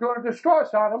Abraham was going to destroy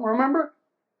Sodom, remember?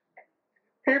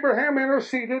 Abraham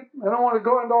interceded. I don't want to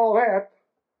go into all that.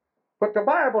 But the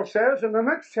Bible says in the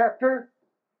next chapter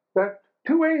that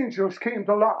two angels came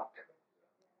to Lot.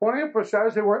 I want to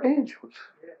emphasize they were angels.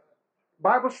 The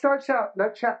Bible starts out in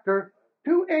that chapter,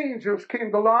 two angels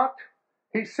came to Lot.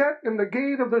 He sat in the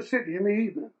gate of the city in the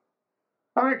evening.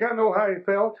 I think I know how he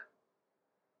felt.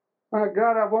 My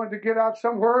God, I wanted to get out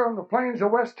somewhere on the plains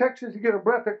of West Texas to get a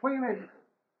breath of clean air.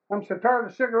 I'm so tired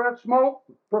of cigarette smoke,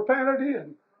 profanity,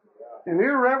 and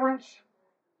irreverence.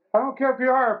 I don't care if you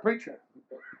are a preacher.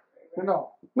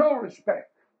 No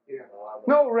respect.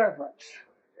 No reverence.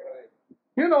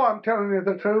 You know I'm telling you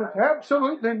the truth.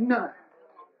 Absolutely none.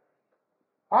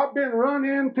 I've been run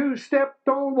into, stepped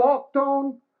on, walked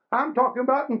on. I'm talking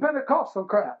about in Pentecostal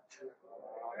crowds.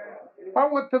 I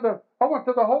went to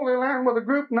the Holy Land with a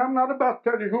group, and I'm not about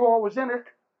to tell you who all was in it.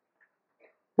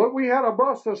 But we had a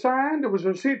bus assigned. There was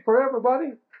a seat for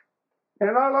everybody.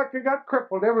 And I like to got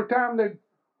crippled every time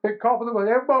they'd call for the bus.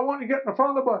 Everybody wanted to get in the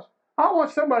front of the bus. I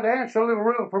want somebody to answer a little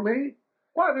riddle for me.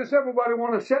 Why does everybody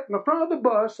want to sit in the front of the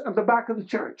bus and the back of the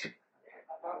church?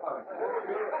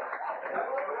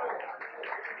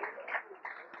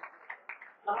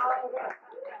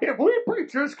 If we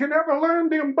preachers can ever learn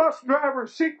them bus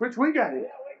drivers' secrets, we got it.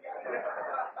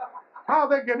 How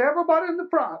they get everybody in the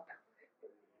front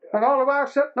and all of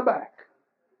us sit in the back.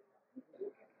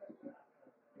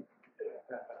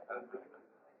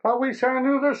 I wish I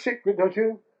knew their secret, don't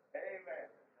you?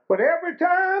 But every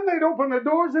time they'd open the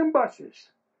doors in buses.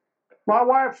 My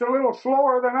wife's a little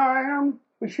slower than I am,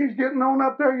 but she's getting on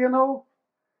up there,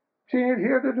 She ain't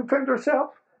here to defend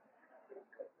herself.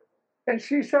 And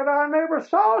she said, I never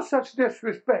saw such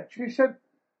disrespect. She said,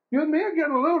 you and me are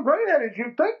getting a little gray-headed.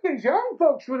 You'd think these young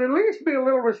folks would at least be a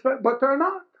little respect, but they're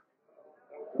not.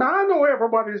 Now, I know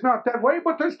everybody's not that way,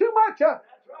 but there's too much of it.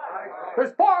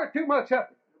 There's far too much of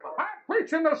it. I'm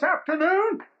preaching this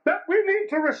afternoon that we need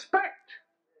to respect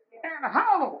and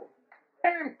hallow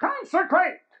and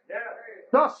consecrate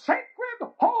the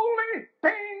sacred, holy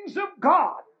things of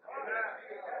God.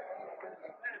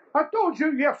 I told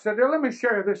you yesterday, let me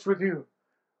share this with you.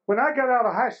 When I got out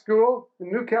of high school in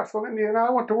Newcastle, Indiana,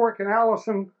 I went to work in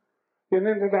Allison in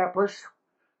Indianapolis,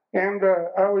 and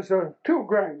I was a tool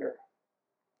grinder.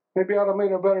 Maybe I'd have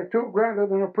made a better tool grinder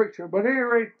than a preacher. But at any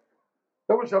rate,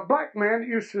 there was a black man that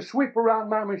used to sweep around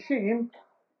my machine,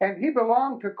 and he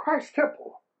belonged to Christ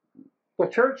Temple, the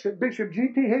church that Bishop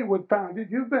G.T. Haywood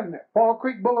founded. You've been there. Fall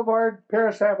Creek Boulevard,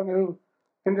 Paris Avenue,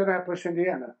 Indianapolis,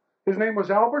 Indiana. His name was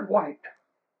Albert White.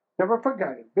 Never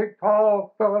forgot it. Big,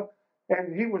 tall fella,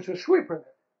 and he was a sweeper.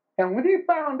 And when he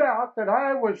found out that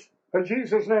I was a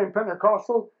Jesus name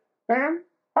Pentecostal, man,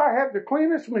 I had the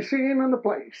cleanest machine in the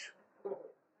place.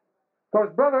 Because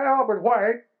Brother Albert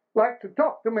White liked to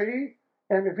talk to me,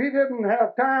 and if he didn't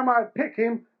have time, I'd pick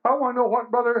him. I want to know what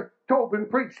Brother Tobin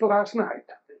preached last night.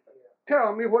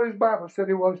 Tell me what his Bible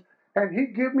study was. And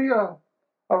he'd give me a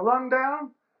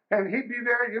rundown, and he'd be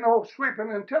there,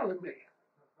 sweeping and telling me.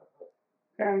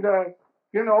 And,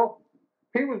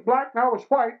 he was black and I was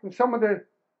white, and some of the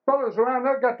fellows around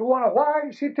there got to wonder, why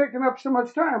is he taking up so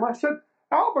much time? I said,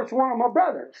 Albert's one of my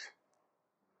brothers.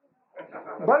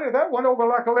 Buddy, that went over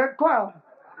like a lead cloud.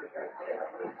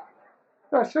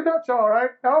 I said, that's all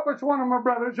right. Albert's one of my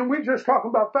brothers, and we just talking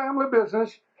about family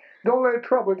business. Don't let it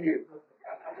trouble you.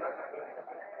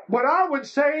 But I would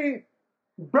say,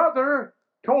 Brother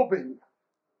Tobin,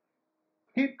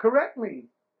 he'd correct me.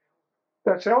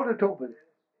 That's Elder Tobin.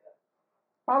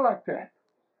 I like that.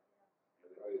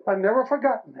 I've never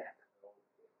forgotten that.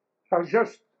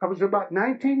 I was about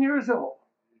 19 years old.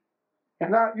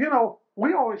 And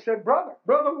we always said brother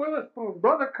Witherspoon,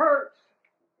 Brother Kurtz,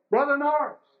 Brother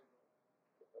Norris.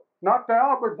 Not the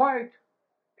Albert White.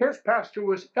 His pastor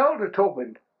was Elder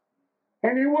Tobin.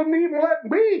 And he wouldn't even let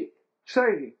me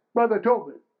say Brother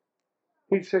Tobin.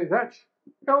 He'd say, that's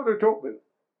Elder Tobin.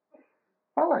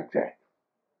 I like that.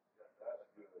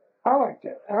 I like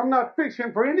that. I'm not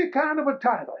fishing for any kind of a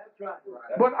title.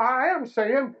 But I am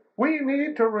saying we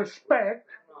need to respect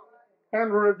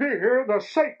and revere the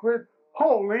sacred,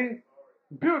 holy,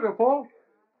 beautiful,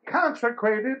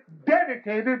 consecrated,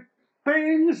 dedicated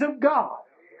things of God.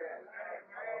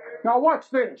 Now watch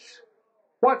this.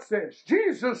 Watch this.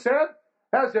 Jesus said,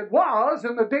 as it was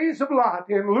in the days of Lot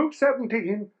in Luke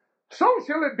 17, so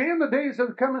shall it be in the days of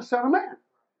the coming Son of Man.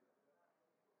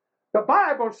 The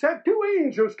Bible said 2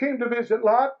 angels came to visit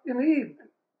Lot in the evening.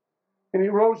 And he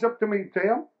rose up to meet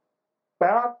them,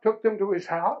 bowed, took them to his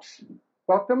house,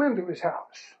 brought them into his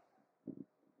house.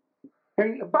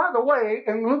 And by the way,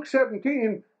 in Luke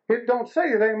 17, it don't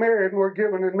say they married and were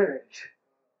given in marriage.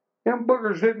 Them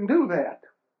boogers didn't do that.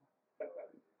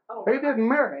 They didn't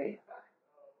marry.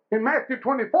 In Matthew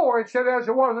 24, it said, as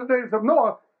it was in the days of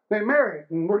Noah, they married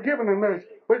and were given in marriage.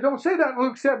 But it don't say that in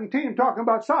Luke 17, talking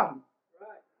about Sodom.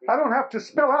 I don't have to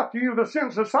spell out to you the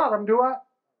sins of Sodom, do I?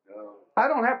 No. I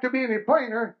don't have to be any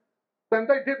plainer than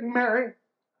they didn't marry.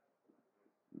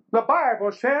 The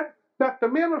Bible said that the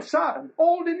men of Sodom,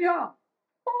 old and young,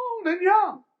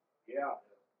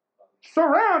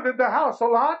 surrounded the house a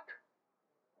lot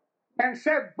and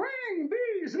said, bring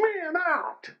these men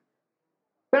out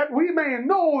that we may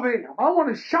know them. I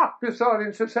want to shock this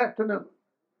audience this afternoon.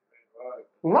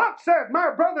 Lot said,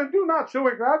 my brother, do not so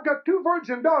ignorant. I've got 2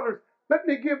 virgin daughters. Let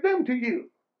me give them to you.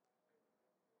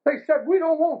 They said, we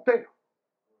don't want them.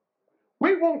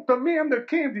 We want the men that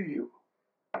came to you.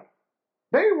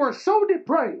 They were so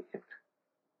depraved.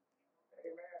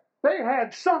 They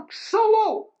had sunk so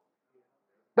low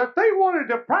that they wanted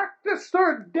to practice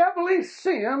their devilly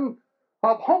sin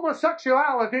of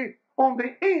homosexuality on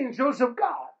the angels of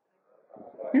God.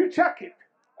 You check it.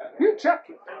 You check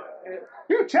it.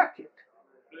 You check it.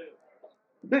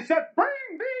 They said, bring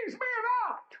these men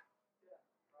out.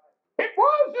 It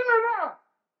wasn't enough.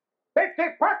 They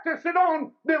practiced it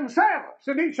on themselves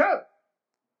and each other.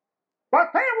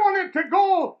 But they wanted to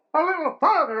go a little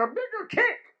further, a bigger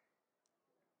kick.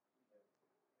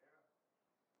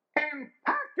 And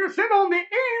practice it on the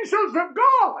angels of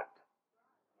God.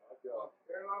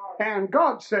 And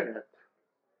God said,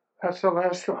 that's the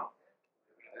last straw.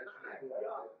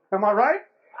 Am I right?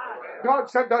 God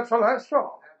said that's the last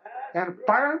straw. And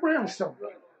fire and brimstone.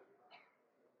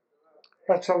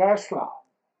 That's the last straw.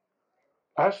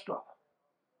 Last straw.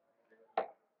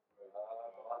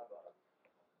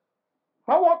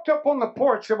 I walked up on the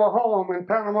porch of a home in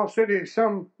Panama City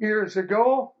some years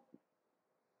ago,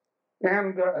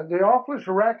 and the office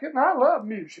racket, and I love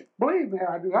music. Believe me,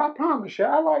 I do. I promise you,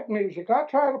 I like music. I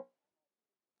try to.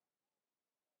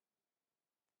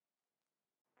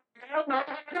 No,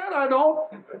 I don't.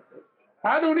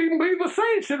 I don't even believe the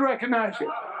saints should recognize it.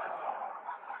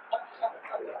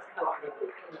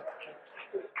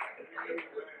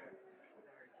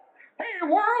 Hey,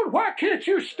 world, why can't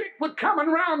you stick with coming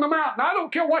round the mountain? I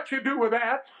don't care what you do with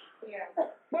that.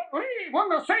 But leave when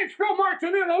the saints go marching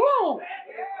in alone.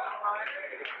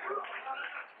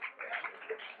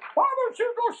 Why don't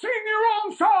you go sing your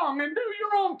own song and do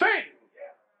your own thing?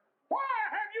 Why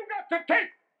have you got to take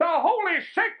the holy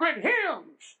sacred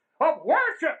hymns of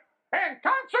worship and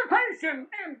consecration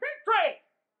and victory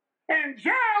and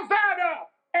jazz that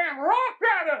up and rock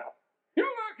that up? You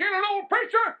look at an old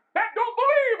preacher that don't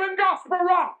believe in gospel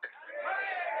rock.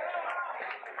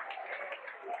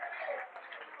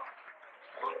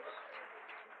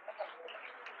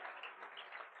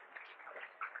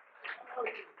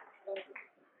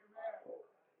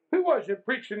 Who was it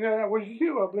preaching that? Was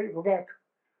you, I believe, about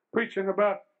preaching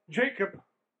about Jacob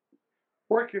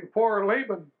working for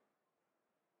Laban.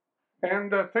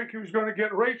 And I think he was going to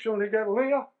get Rachel and he got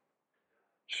Leah.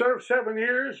 Served 7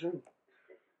 years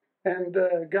and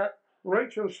got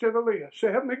Rachel instead of Leah.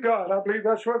 Say, help me God, I believe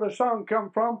that's where the song come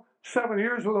from. 7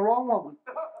 years with the wrong woman.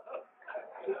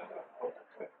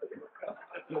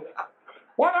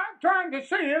 What I'm trying to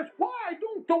say is, why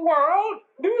don't the world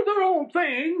do their own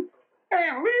thing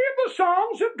and leave the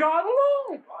songs of God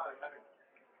alone?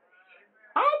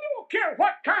 I don't care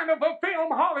what kind of a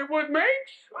film Hollywood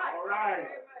makes. All right.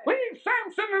 Leave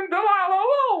Samson and Delilah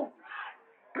alone.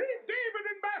 Leave David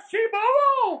and Bathsheba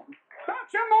alone.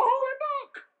 That's in the Holy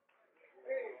Book.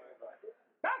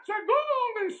 That's a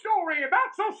golden story.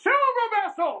 That's a silver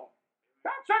vessel.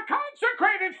 That's a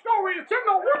consecrated story. It's in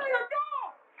the Word of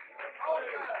God.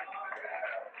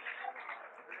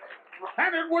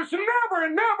 And it was never,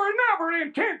 never, never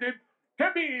intended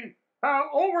to be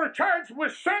overcharged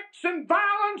with sex and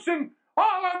violence and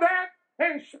all of that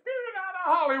and spewed out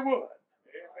of Hollywood.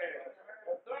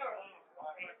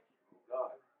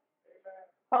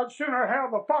 I'd sooner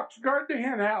have a fox guard the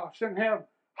hen house than have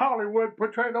Hollywood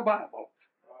portray the Bible.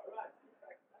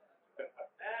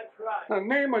 That's right. The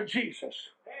name of Jesus.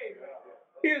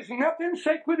 Is nothing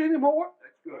sacred anymore?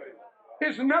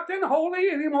 Is nothing holy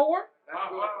anymore?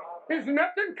 Is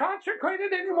nothing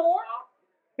consecrated anymore?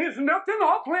 Is nothing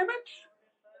off limits?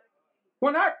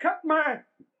 When I cut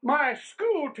my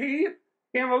school teeth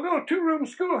in a little 2-room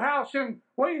schoolhouse in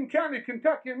Wayne County,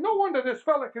 Kentucky, and no wonder this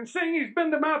fella can sing. He's been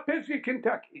to Mount Pisgah,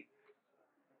 Kentucky.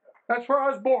 That's where I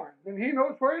was born, and he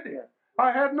knows where it is.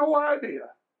 I had no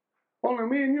idea. Only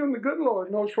me and you and the good Lord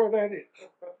knows where that is.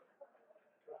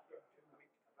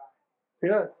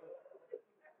 Yeah.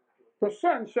 The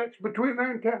sun sets between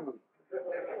there and town.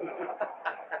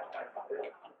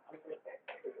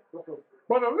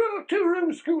 But a little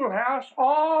 2-room schoolhouse,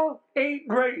 all 8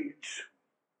 grades.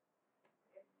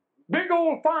 Big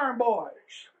old farm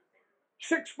boys,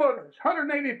 6-footers,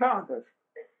 180-pounders,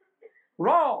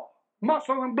 raw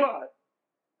muscle and blood.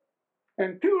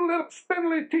 And 2 little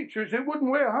spindly teachers that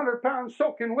wouldn't weigh 100 pounds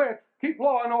soaking wet, keep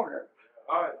law and order.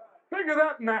 Figure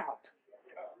that one out.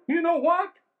 You know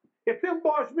what? If them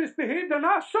boys misbehaved, and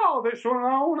I saw this with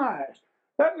my own eyes,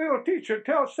 that little teacher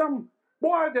tells some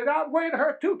boy that outweighed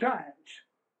her 2 times,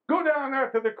 go down there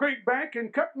to the creek bank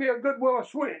and cut me a good willow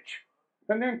switch,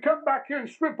 and then come back here and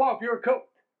strip off your coat.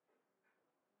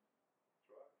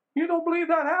 You don't believe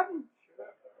that happened?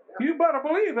 You better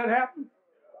believe it happened.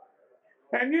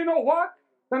 And you know what?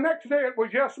 The next day it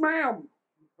was yes, ma'am.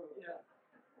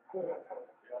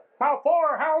 How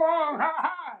far, how long, how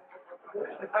high?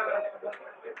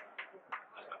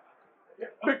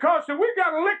 Because if we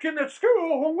got a licking at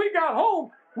school, when we got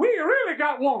home, we really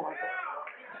got one.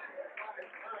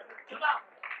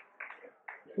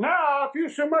 Now, if you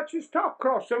so much as talk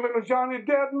across the little Johnny,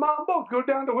 Dad and Mom both go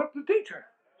down to whip the teacher.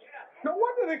 No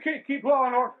wonder they can't keep law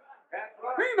and order.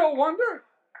 Ain't no wonder.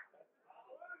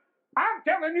 I'm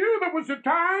telling you, there was a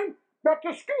time that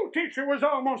the school teacher was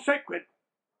almost sacred.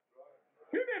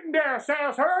 You didn't dare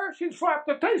sass her. She'd slap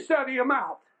the taste out of your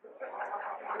mouth.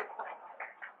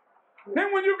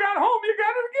 Then when you got home, you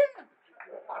got it again.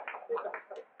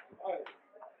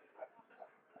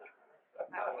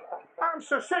 I'm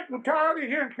so sick and tired of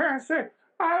hearing parents say,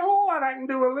 I know what I can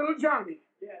do with little Johnny.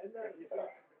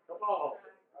 Come on.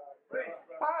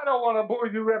 I don't want to bore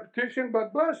you repetition,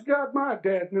 but bless God, my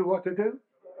dad knew what to do.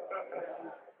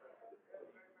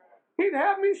 He'd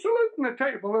have me saluting the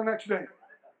table the next day.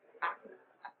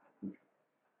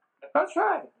 That's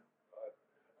right.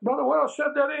 Brother Wells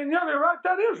said that ain't nearly right.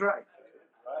 That is right.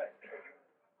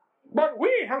 But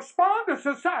we have spawned a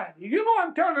society. You know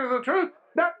I'm telling you the truth,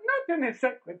 that nothing is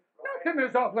sacred. Nothing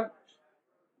is off limits.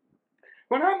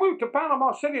 When I moved to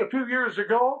Panama City a few years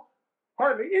ago,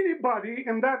 hardly anybody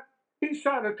in that east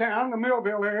side of town, the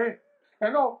Millville area,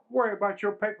 and don't worry about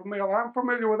your paper mill. I'm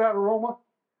familiar with that aroma.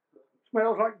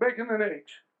 Smells like bacon and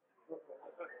eggs.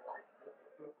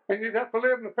 And you'd have to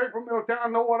live in a paper mill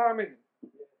town, know what I mean.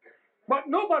 But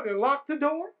nobody locked the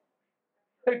door.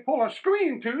 They'd pull a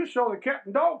screen too so the cat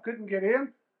and dog couldn't get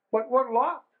in, but it wasn't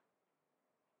locked.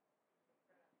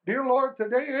 Dear Lord,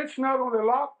 today it's not only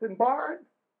locked and barred,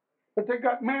 but they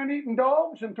got man-eating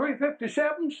dogs and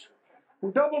 357s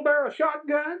and double-barrel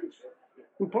shotguns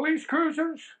and police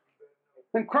cruisers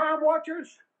and crime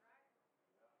watchers.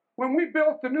 When we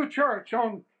built the new church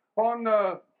on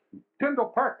Tyndall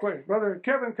Parkway, Brother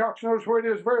Kevin Cox knows where it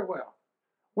is very well.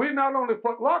 We not only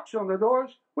put locks on the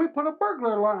doors, we put a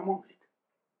burglar alarm on it.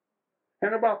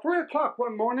 And about 3 o'clock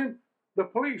one morning, the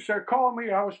police called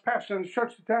me. I was passing the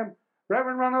church at the time.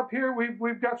 Reverend, run up here.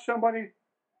 We've got somebody.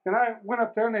 And I went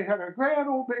up there, and they had a grand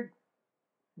old big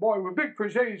boy with big for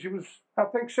his age. He was, I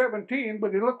think, 17,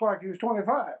 but he looked like he was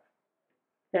 25.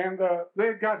 And they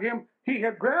had got him. He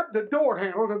had grabbed the door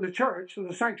handle of the church, of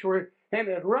the sanctuary, and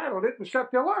had rattled it and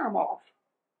set the alarm off.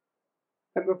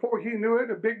 And before he knew it,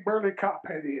 a big burly cop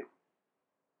had him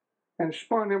and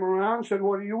spun him around and said,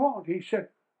 what do you want? He said,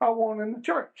 I want in the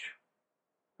church.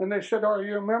 And they said, are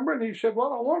you a member? And he said,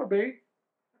 well, I want to be.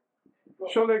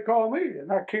 So they called me,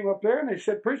 and I came up there, and they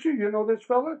said, preacher, you know this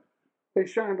fella? They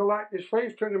shined a light in his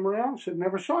face, turned him around, said,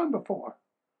 never saw him before.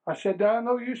 I said, do I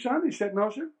know you, son? He said,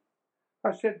 no, sir.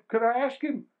 I said, could I ask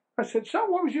him? I said,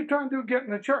 son, what was you trying to do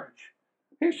getting to church?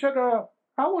 He said, I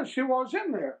want to see what was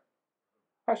in there.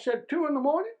 I said, 2 in the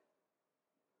morning?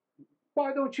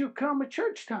 Why don't you come at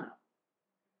church time?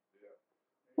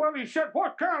 Well, he said,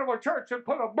 what kind of a church would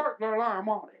put a burglar alarm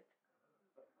on it?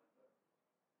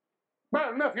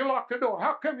 Bad enough you locked the door.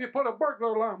 How come you put a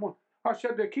burglar alarm on? I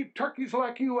said, they keep turkeys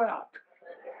like you out.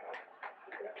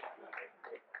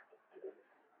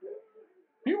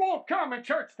 You won't come at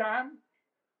church time.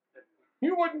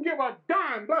 You wouldn't give a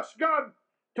dime, bless God,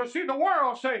 to see the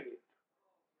world saved.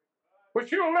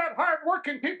 But you'll let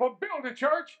hard-working people build a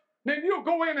church, then you'll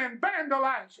go in and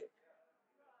vandalize it.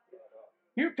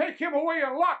 You take him away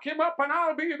and lock him up, and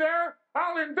I'll be there.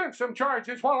 I'll invent some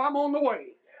charges while I'm on the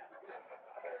way.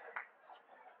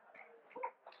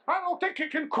 I don't think you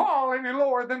can crawl any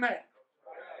lower than that.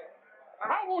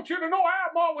 I want you to know I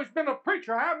haven't always been a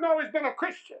preacher. I haven't always been a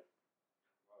Christian.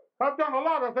 I've done a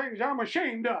lot of things I'm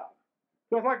ashamed of.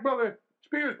 Just like Brother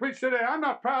Spears preached today, I'm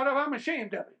not proud of it, I'm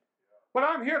ashamed of it. But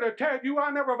I'm here to tell you I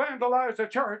never vandalized a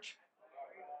church.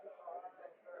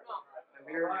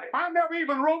 I never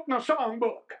even wrote in a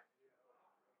songbook.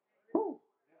 Whew.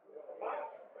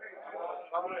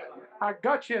 I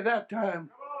got you that time.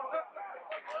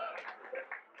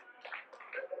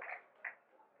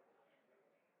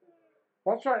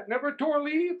 That's right, never tore a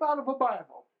leaf out of a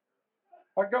Bible.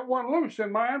 I got one loose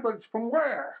in mine, but it's from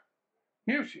where?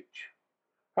 Usage.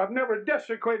 I've never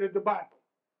desecrated the Bible.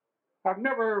 I've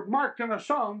never marked in a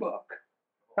songbook.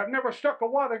 I've never stuck a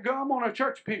wad of gum on a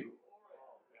church pew.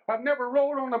 I've never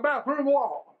wrote on the bathroom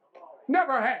wall.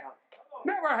 Never have.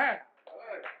 Never have.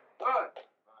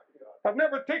 I've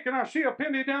never taken, I see a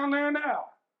penny down there now.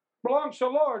 Belongs to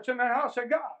the Lord. It's in the house of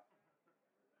God.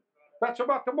 That's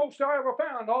about the most I ever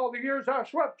found all the years I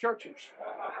swept churches.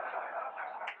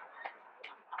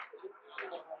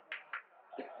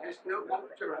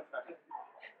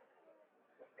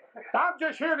 I'm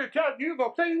just here to tell you the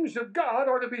things of God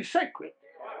are to be sacred.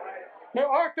 They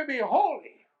are to be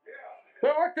holy. They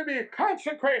are to be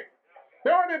consecrated.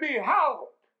 They are to be hallowed.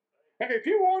 And if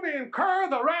you want to incur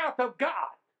the wrath of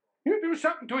God, you do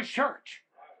something to his church.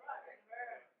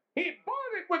 He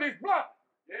bought it with his blood.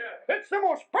 It's the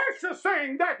most precious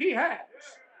thing that he has.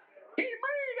 He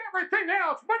made everything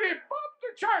else, but he bought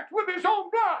the church with his own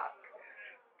blood.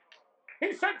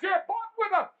 He said, you're bought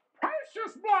with a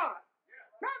precious blood.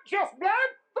 Not just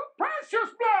blood, the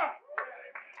precious blood.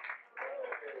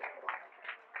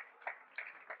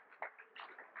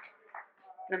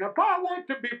 And if I want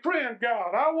to befriend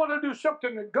God, I want to do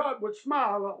something that God would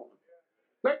smile on.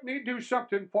 Let me do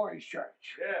something for his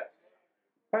church.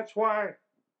 That's why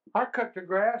I cut the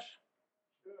grass.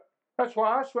 That's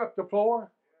why I swept the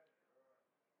floor.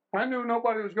 I knew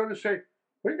nobody was going to say,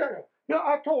 we got to. You know,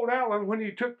 I told Alan when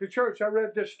he took the church, I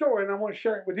read this story and I want to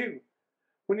share it with you.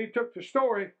 When he took the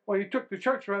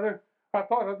church rather, I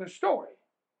thought of the story.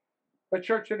 The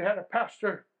church had had a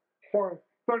pastor for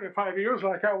 35 years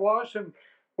like I was, and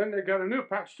then they got a new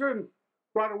pastor, and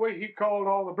right away he called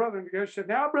all the brethren together and said,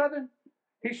 now, brethren,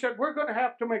 he said, we're going to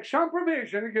have to make some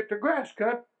provision to get the grass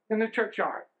cut in the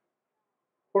churchyard.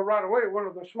 Well, right away, one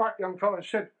of the smart young fellows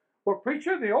said, well,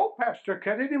 preacher, the old pastor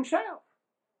cut it himself.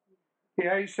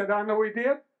 Yeah, he said, I know he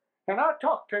did. And I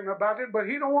talked to him about it, but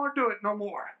he don't want to do it no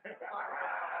more.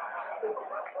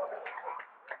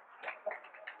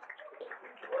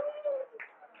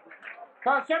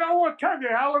 I said, I want to tell you,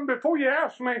 Alan, before you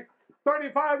ask me,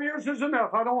 35 years is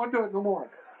enough. I don't want to do it no more.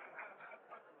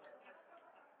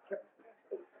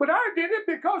 But I did it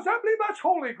because I believe that's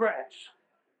holy grass.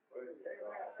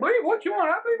 Believe what you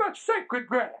want. I believe that's sacred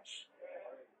grass.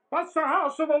 That's the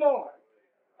house of the Lord.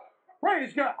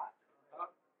 Praise God.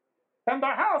 And the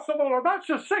house of the Lord, that's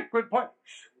a sacred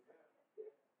place.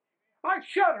 I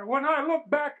shudder when I look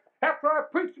back after I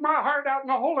preached my heart out and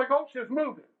the Holy Ghost is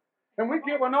moving. And we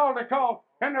give an altar call,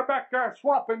 and they're back there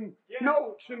swapping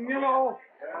notes and, you know.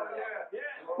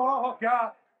 Oh,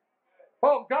 God.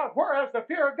 Oh, God, where has the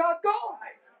fear of God gone?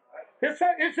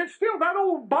 Is it still that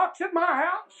old box at my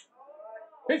house?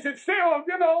 Is it still,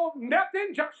 you know,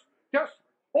 nothing, just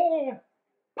old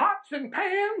pots and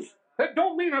pans that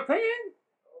don't mean a thing?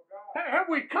 Have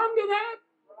we come to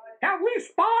that? Have we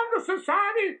spawned a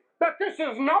society that this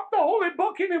is not the holy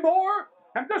book anymore,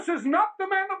 and this is not the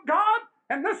man of God,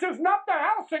 and this is not the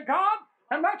house of God,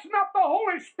 and that's not the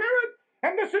Holy Spirit,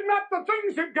 and this is not the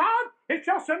things of God? It's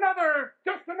just another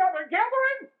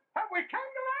gathering? Have we come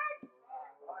to that?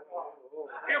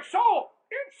 If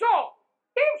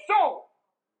so,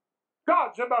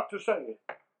 God's about to say,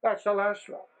 that's the last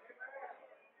straw.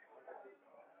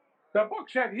 The book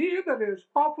said, he that is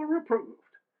often reproved,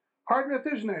 hardeneth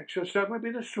his neck, shall suddenly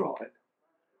be destroyed,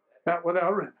 not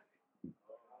without remedy.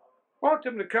 I want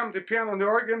them to come to the piano and the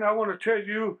organ. I want to tell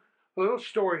you a little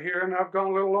story here, and I've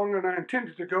gone a little longer than I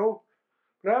intended to go,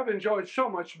 but I've enjoyed so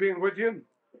much being with you,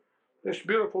 this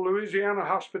beautiful Louisiana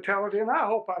hospitality, and I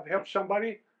hope I've helped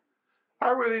somebody. I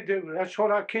really do. That's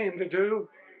what I came to do.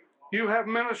 You have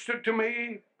ministered to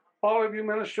me. All of you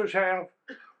ministers have,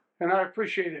 and I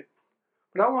appreciate it.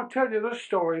 But I want to tell you this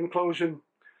story in closing.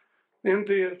 In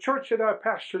the church that I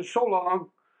pastored so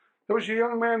long, there was a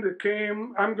young man that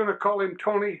came. I'm going to call him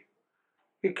Tony.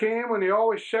 He came and he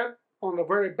always sat on the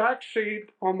very back seat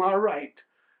on my right.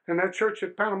 And that church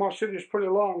at Panama City is pretty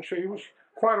long, so he was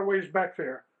quite a ways back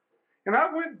there. And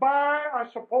I went by, I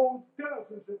suppose,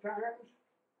 dozens of times.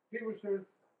 He was a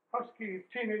husky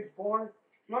teenage boy.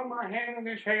 Run my hand in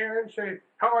his hair and say,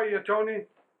 "How are you, Tony?"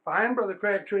 "Fine, Brother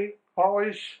Crabtree."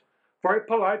 Always very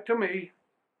polite to me.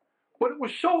 But it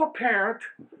was so apparent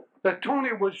that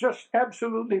Tony was just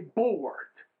absolutely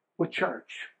bored with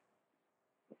church.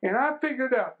 And I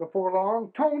figured out before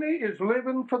long, Tony is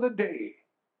living for the day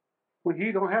when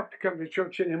he don't have to come to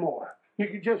church anymore. You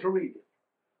can just read it.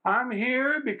 "I'm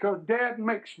here because Dad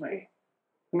makes me."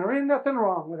 And there ain't nothing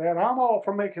wrong with that. I'm all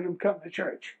for making them come to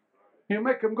church. You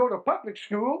make them go to public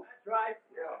school. That's right.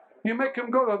 Yeah. You make them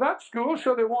go to that school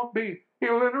so they won't be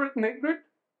illiterate and ignorant.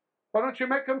 Why don't you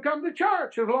make them come to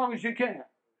church as long as you can?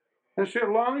 And say, as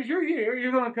long as you're here,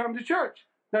 you're going to come to church.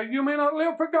 Now, you may not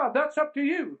live for God. That's up to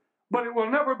you. But it will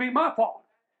never be my fault.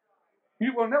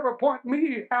 You will never point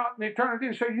me out in eternity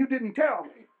and say, "You didn't tell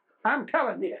me." I'm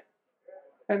telling you.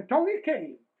 And Tony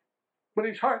came, but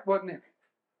his heart wasn't in it.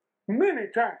 Many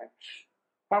times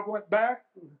I went back,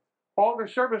 all the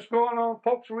service going on,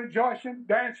 folks rejoicing,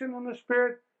 dancing in the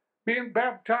Spirit, being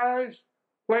baptized,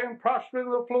 laying prostrate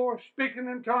on the floor, speaking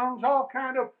in tongues, all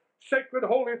kind of sacred,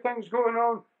 holy things going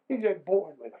on. He just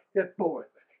bored with it, just bored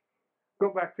with it. Go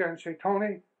back there and say,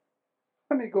 "Tony,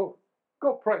 let me go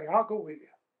pray. I'll go with you."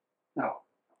 No.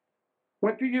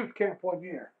 Went to youth camp one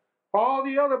year. All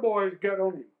the other boys got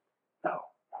on him. No.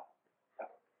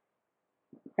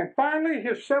 And finally,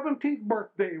 his 17th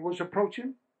birthday was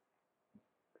approaching.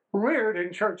 Reared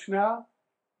in church now.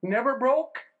 Never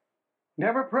broke.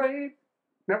 Never prayed.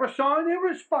 Never saw any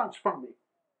response from me.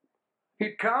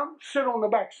 He'd come, sit on the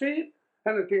back seat,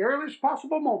 and at the earliest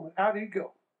possible moment, out he'd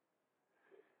go.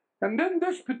 And then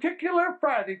this particular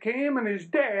Friday came, and his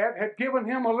dad had given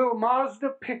him a little Mazda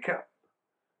pickup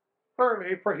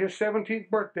early for his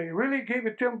 17th birthday. Really gave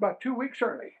it to him about 2 weeks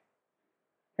early.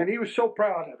 And he was so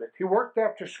proud of it. He worked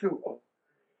after school.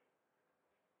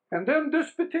 And then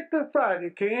this particular Friday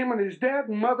came, and his dad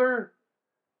and mother,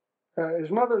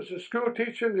 his mother's a school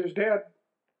teacher, and his dad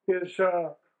is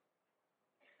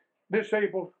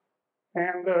disabled.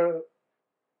 And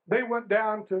they went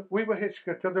down to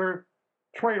Weewahitchka to their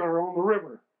trailer on the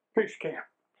river, fish camp.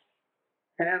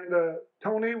 And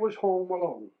Tony was home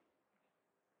alone.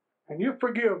 And you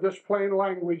forgive this plain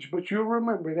language, but you'll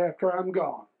remember it after I'm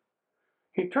gone.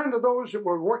 He turned to those that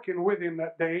were working with him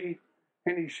that day,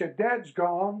 and he said, "Dad's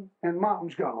gone and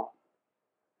Mom's gone,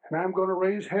 and I'm going to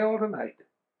raise hell tonight."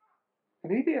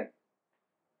 And he did.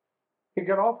 He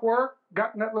got off work,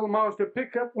 got in that little Mazda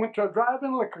pickup, went to a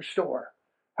drive-in liquor store.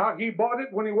 How he bought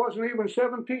it when he wasn't even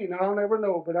 17, I'll never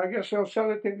know, but I guess they'll sell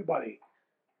it to anybody.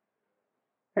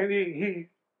 And he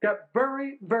got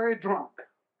very, very drunk.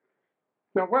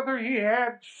 Now, whether he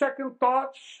had second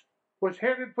thoughts, was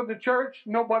headed for the church,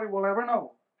 nobody will ever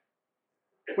know.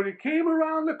 But he came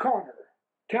around the corner,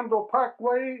 Kendall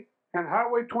Parkway and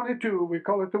Highway 22, we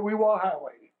call it the Weewa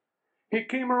Highway. He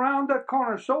came around that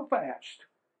corner so fast,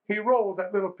 he rolled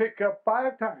that little pickup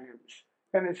 5 times,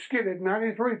 and it skidded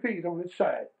 93 feet on its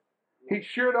side. He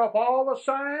sheared off all the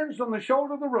signs on the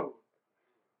shoulder of the road.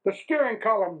 The steering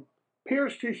column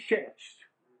pierced his chest,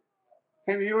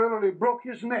 and he literally broke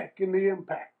his neck in the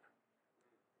impact.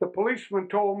 The policeman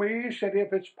told me, he said,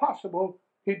 if it's possible,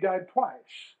 he died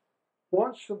twice.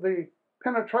 Once of the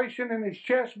penetration in his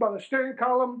chest by the steering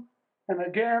column, and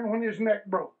again when his neck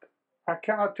broke. I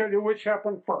cannot tell you which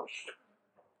happened first.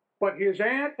 But his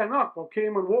aunt and uncle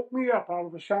came and woke me up out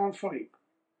of a sound sleep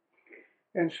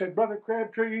and said, "Brother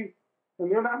Crabtree,"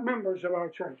 and they're not members of our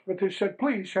church, but they said,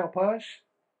 "Please help us.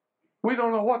 We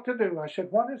don't know what to do." I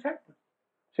said, "What has happened?"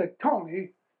 Said,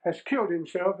 "Tony has killed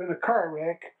himself in a car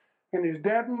wreck, and his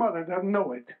dad and mother doesn't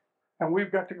know it, and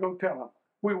we've got to go tell them.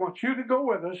 We want you to go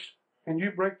with us, and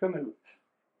you break the news."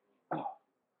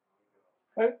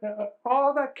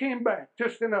 All that came back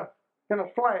just in a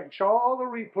flash, all the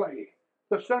replay,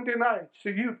 the Sunday nights,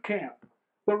 the youth camp,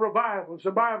 the revivals,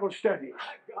 the Bible studies,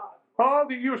 all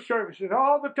the youth services,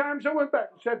 all the times I went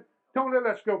back and said, "Tony,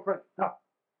 let's go pray." No,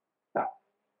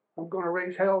 I'm going to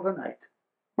raise hell tonight.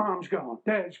 Mom's gone,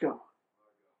 Dad's gone.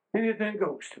 Anything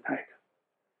goes tonight.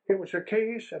 It was a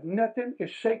case of nothing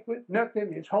is sacred,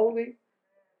 nothing is holy.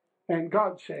 And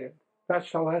God said,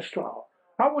 that's the last straw.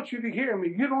 I want you to hear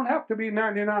me. You don't have to be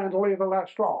 99 to lay the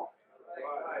last straw.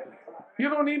 You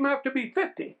don't even have to be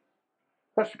 50.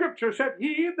 The scripture said,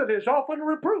 he that is often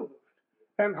reproved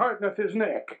and hardeneth his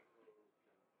neck,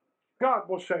 God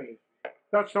will say,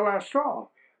 that's the last straw.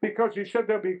 Because he said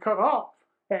they'll be cut off,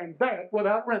 and that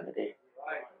without remedy.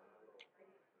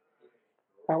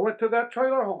 I went to that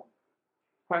trailer home.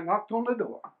 I knocked on the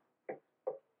door.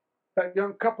 That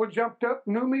young couple jumped up,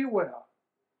 knew me well.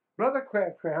 Brother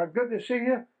Crabtree, how good to see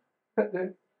you.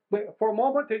 For a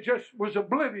moment, they just was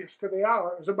oblivious to the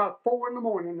hour. It was about 4 in the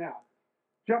morning now.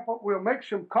 Jump up, we'll make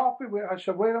some coffee. I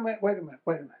said, wait a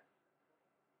minute.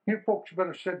 You folks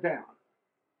better sit down.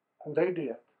 And they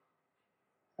did.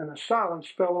 And a silence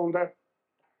fell on that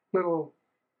little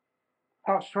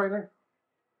house trailer.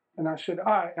 And I said,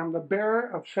 I am the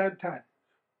bearer of sad tidings.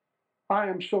 I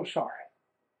am so sorry.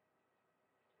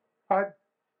 I'd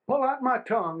pull out my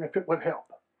tongue if it would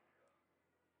help.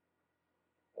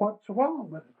 What's wrong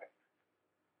with me?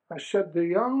 I said, the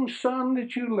young son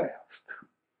that you left,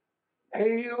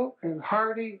 hale and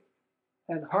hearty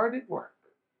and hard at work,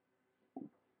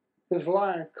 is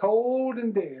lying cold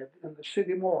and dead in the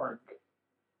city morgue.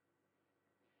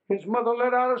 His mother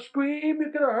let out a scream you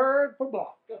could have heard for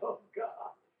blocks. Oh, God.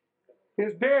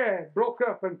 His dad broke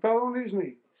up and fell on his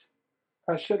knees.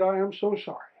 I said, I am so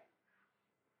sorry.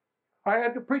 I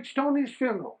had to preach Tony's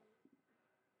funeral.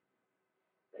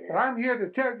 And I'm here to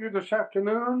tell you this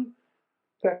afternoon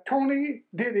that Tony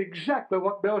did exactly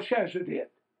what Belshazzar did.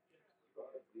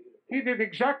 He did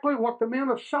exactly what the men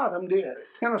of Sodom did,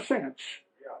 in a sense.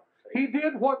 He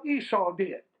did what Esau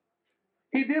did.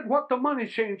 He did what the money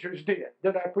changers did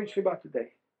that I preached about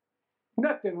today.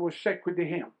 Nothing was sacred to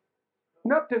him.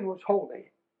 Nothing was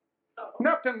holy.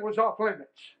 Nothing was off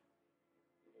limits.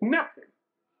 Nothing.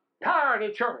 Tired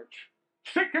of church.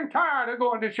 Sick and tired of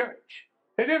going to church.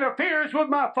 It interferes with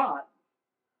my fun.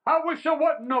 I wish there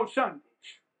wasn't no Sundays.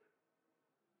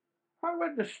 I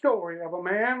read the story of a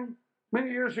man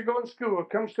many years ago in school. It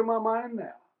comes to my mind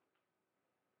now.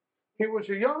 He was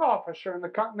a young officer in the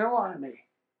Continental Army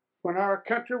when our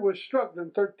country was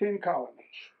struggling 13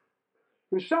 colonies.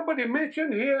 And somebody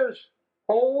mentioned his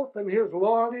oath and his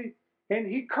loyalty, and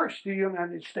he cursed the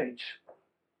United States.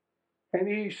 And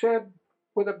he said,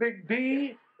 with a big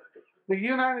V, the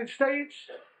United States,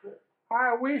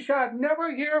 I wish I'd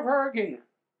never hear of her again.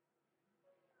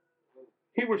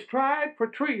 He was tried for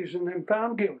treason and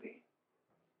found guilty.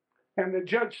 And the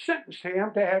judge sentenced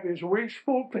him to have his wish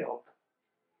fulfilled.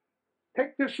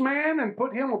 Take this man and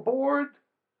put him aboard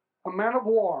a man of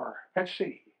war at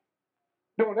sea.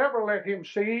 Don't ever let him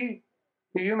see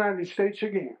the United States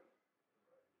again.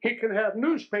 He can have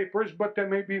newspapers, but there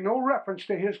may be no reference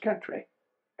to his country.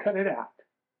 Cut it out.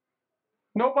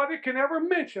 Nobody can ever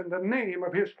mention the name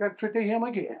of his country to him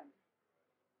again.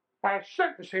 I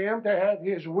sentenced him to have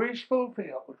his wish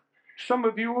fulfilled. Some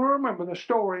of you will remember the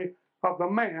story of the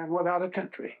man without a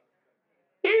country.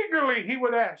 Eagerly he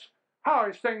would ask, how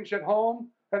is things at home?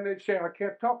 And they'd say, I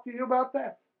can't talk to you about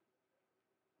that.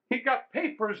 He got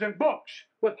papers and books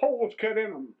with holes cut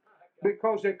in them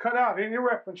because they cut out any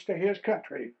reference to his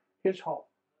country, his home.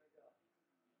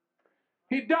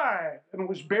 He died and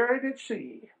was buried at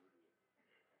sea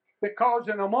because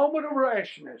in a moment of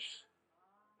rashness,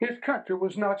 his country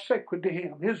was not sacred to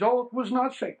him. His oath was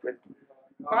not sacred.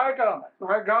 My God,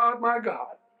 my God, my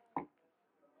God.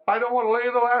 I don't want to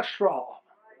lay the last straw.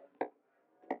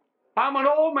 I'm an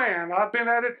old man. I've been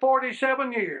at it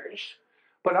 47 years.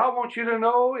 But I want you to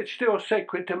know it's still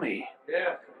sacred to me.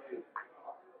 Yeah.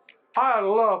 I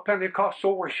love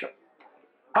Pentecostal worship.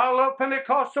 I love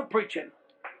Pentecostal preaching.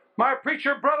 My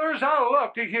preacher brothers, I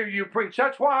love to hear you preach.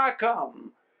 That's why I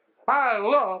come. I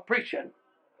love preaching.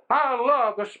 I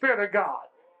love the Spirit of God.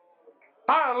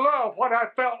 I love what I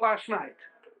felt last night.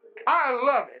 I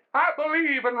love it. I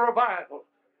believe in revival.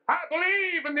 I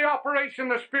believe in the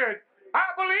operation of the Spirit.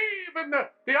 I believe in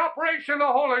the operation of the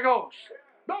Holy Ghost.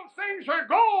 Those things are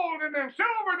gold and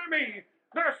silver to me.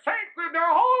 They're sacred. They're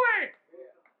holy.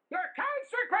 They're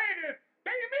consecrated.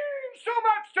 They mean so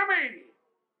much to me.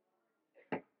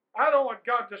 I don't want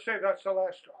God to say that's the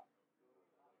last straw.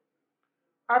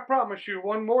 I promise you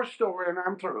one more story and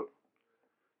I'm through.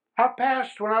 I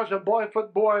passed, when I was a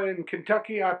boyfoot boy in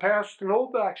Kentucky, I passed an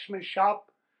old blacksmith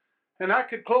shop and I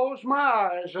could close my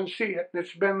eyes and see it.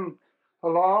 It's been a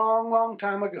long, long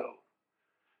time ago.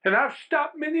 And I've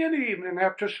stopped many an evening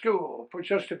after school for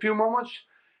just a few moments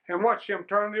and watched him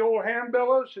turn the old hand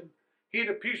bellows and heat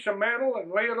a piece of metal and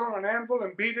lay it on an anvil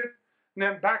and beat it and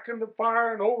then back in the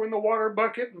fire and over in the water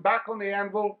bucket and back on the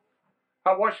anvil.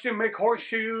 I watched him make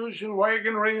horseshoes and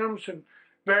wagon rims and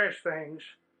various things.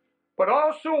 But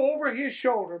also over his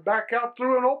shoulder, back out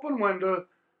through an open window,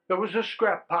 there was a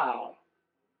scrap pile.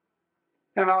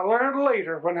 And I learned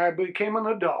later when I became an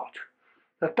adult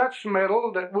that that's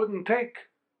metal that wouldn't take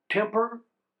temper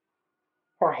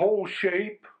or whole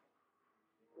shape.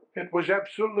 It was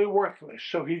absolutely worthless,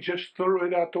 so he just threw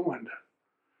it out the window.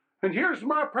 And here's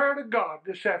my prayer to God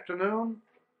this afternoon.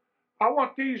 I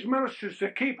want these ministers to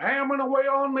keep hammering away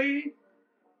on me.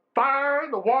 Fire,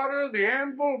 the water, the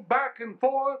anvil, back and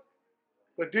forth.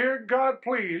 But dear God,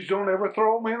 please don't ever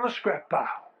throw me in the scrap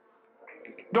pile.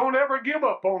 Don't ever give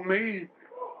up on me.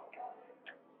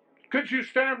 Could you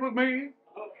stand with me?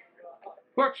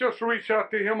 Let's just reach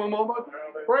out to him a moment.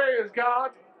 Praise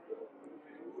God.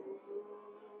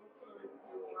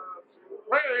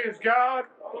 Praise God.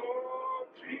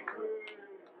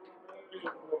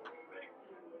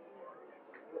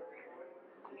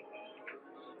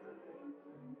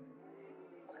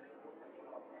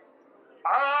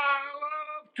 I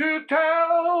love to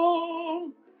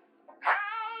tell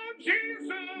how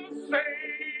Jesus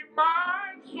saved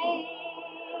my soul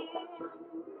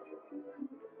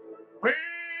when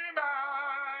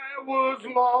I was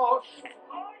lost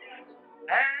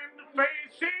and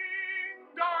facing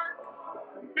dark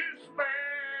despair.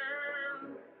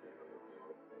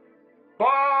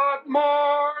 But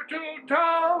mortal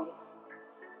tongue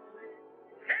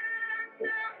can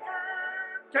never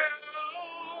tell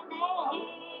the whole,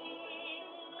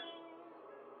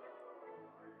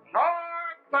 nor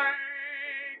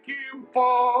thank him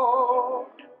for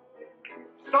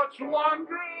such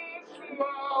wondrous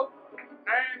love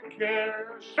and care.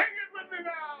 Sing it with me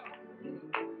now.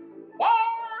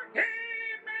 For he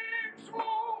means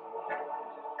more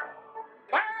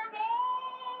than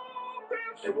all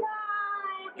this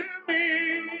world to me.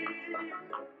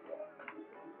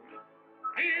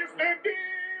 He's the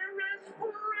dearest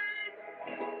friend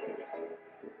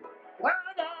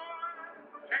that I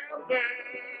have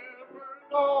ever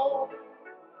known.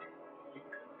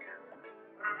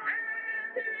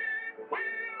 And it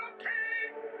will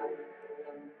take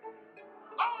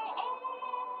a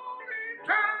whole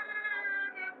eternity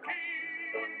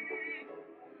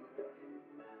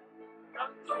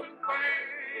to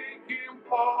thank him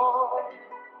for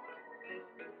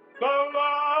the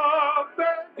love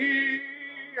that he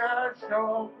has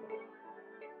shown.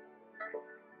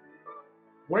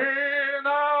 When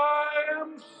I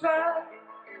am sad,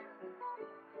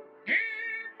 he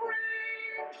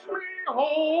brings me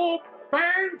hope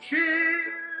and cheer.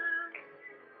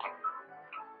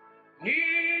 He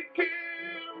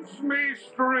gives me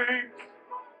strength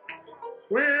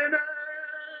whenever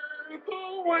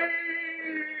the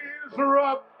waves are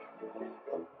up.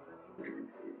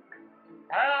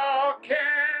 How can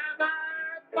I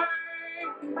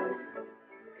thank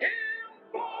him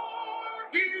for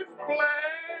his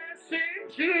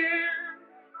blessings here?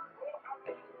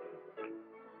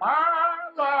 My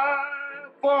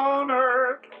life on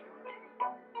earth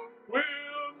will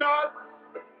not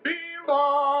be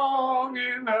long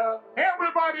enough.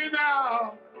 Everybody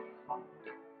now.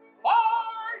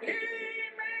 For he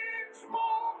means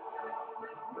more.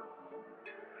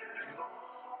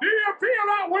 Do you feel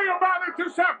that way about it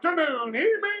this afternoon? He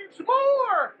means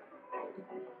more.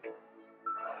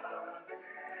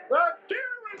 The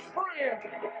dearest friend.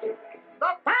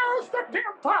 The fairest of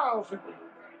 10,000.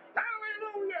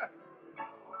 Hallelujah.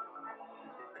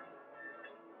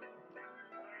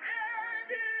 And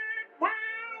it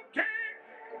will take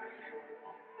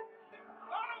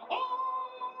a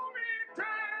whole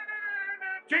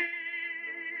eternity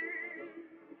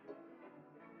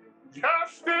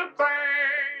just to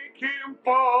thank him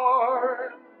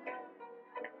for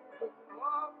the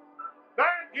love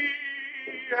that he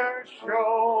has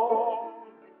shown.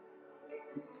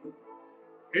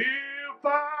 If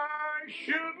I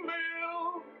should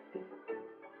live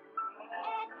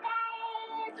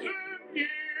 1,000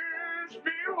 years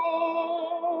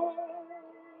below,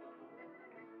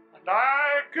 and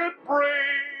I could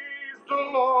praise the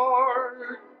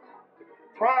Lord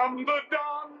from the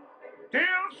dawn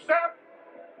till set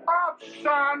of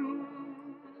sun,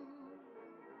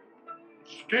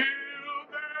 still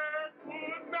there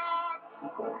would not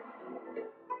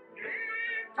be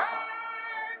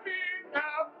time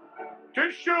enough to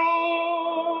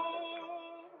show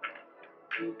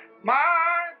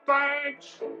my thanks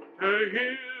to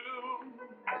him.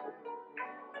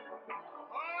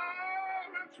 Oh,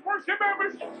 let's worship him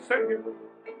and sing it.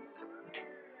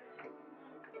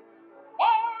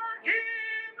 For he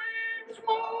means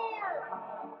more,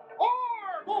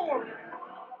 more.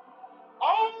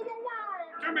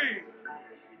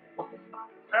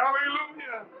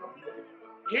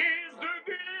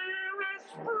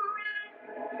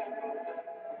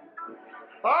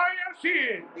 Oh, yes, he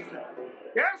is.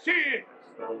 Yes, he is.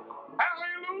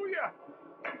 Hallelujah.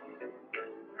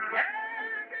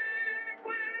 And it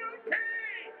will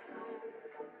take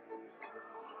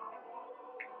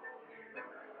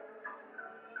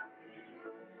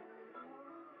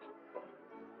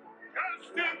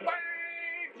just to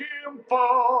thank him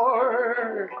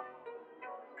for.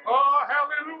 Oh,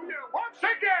 hallelujah. Once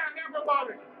again,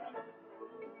 everybody.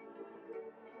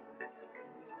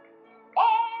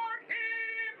 Oh,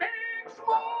 he makes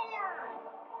more.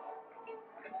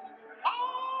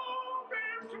 All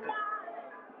this world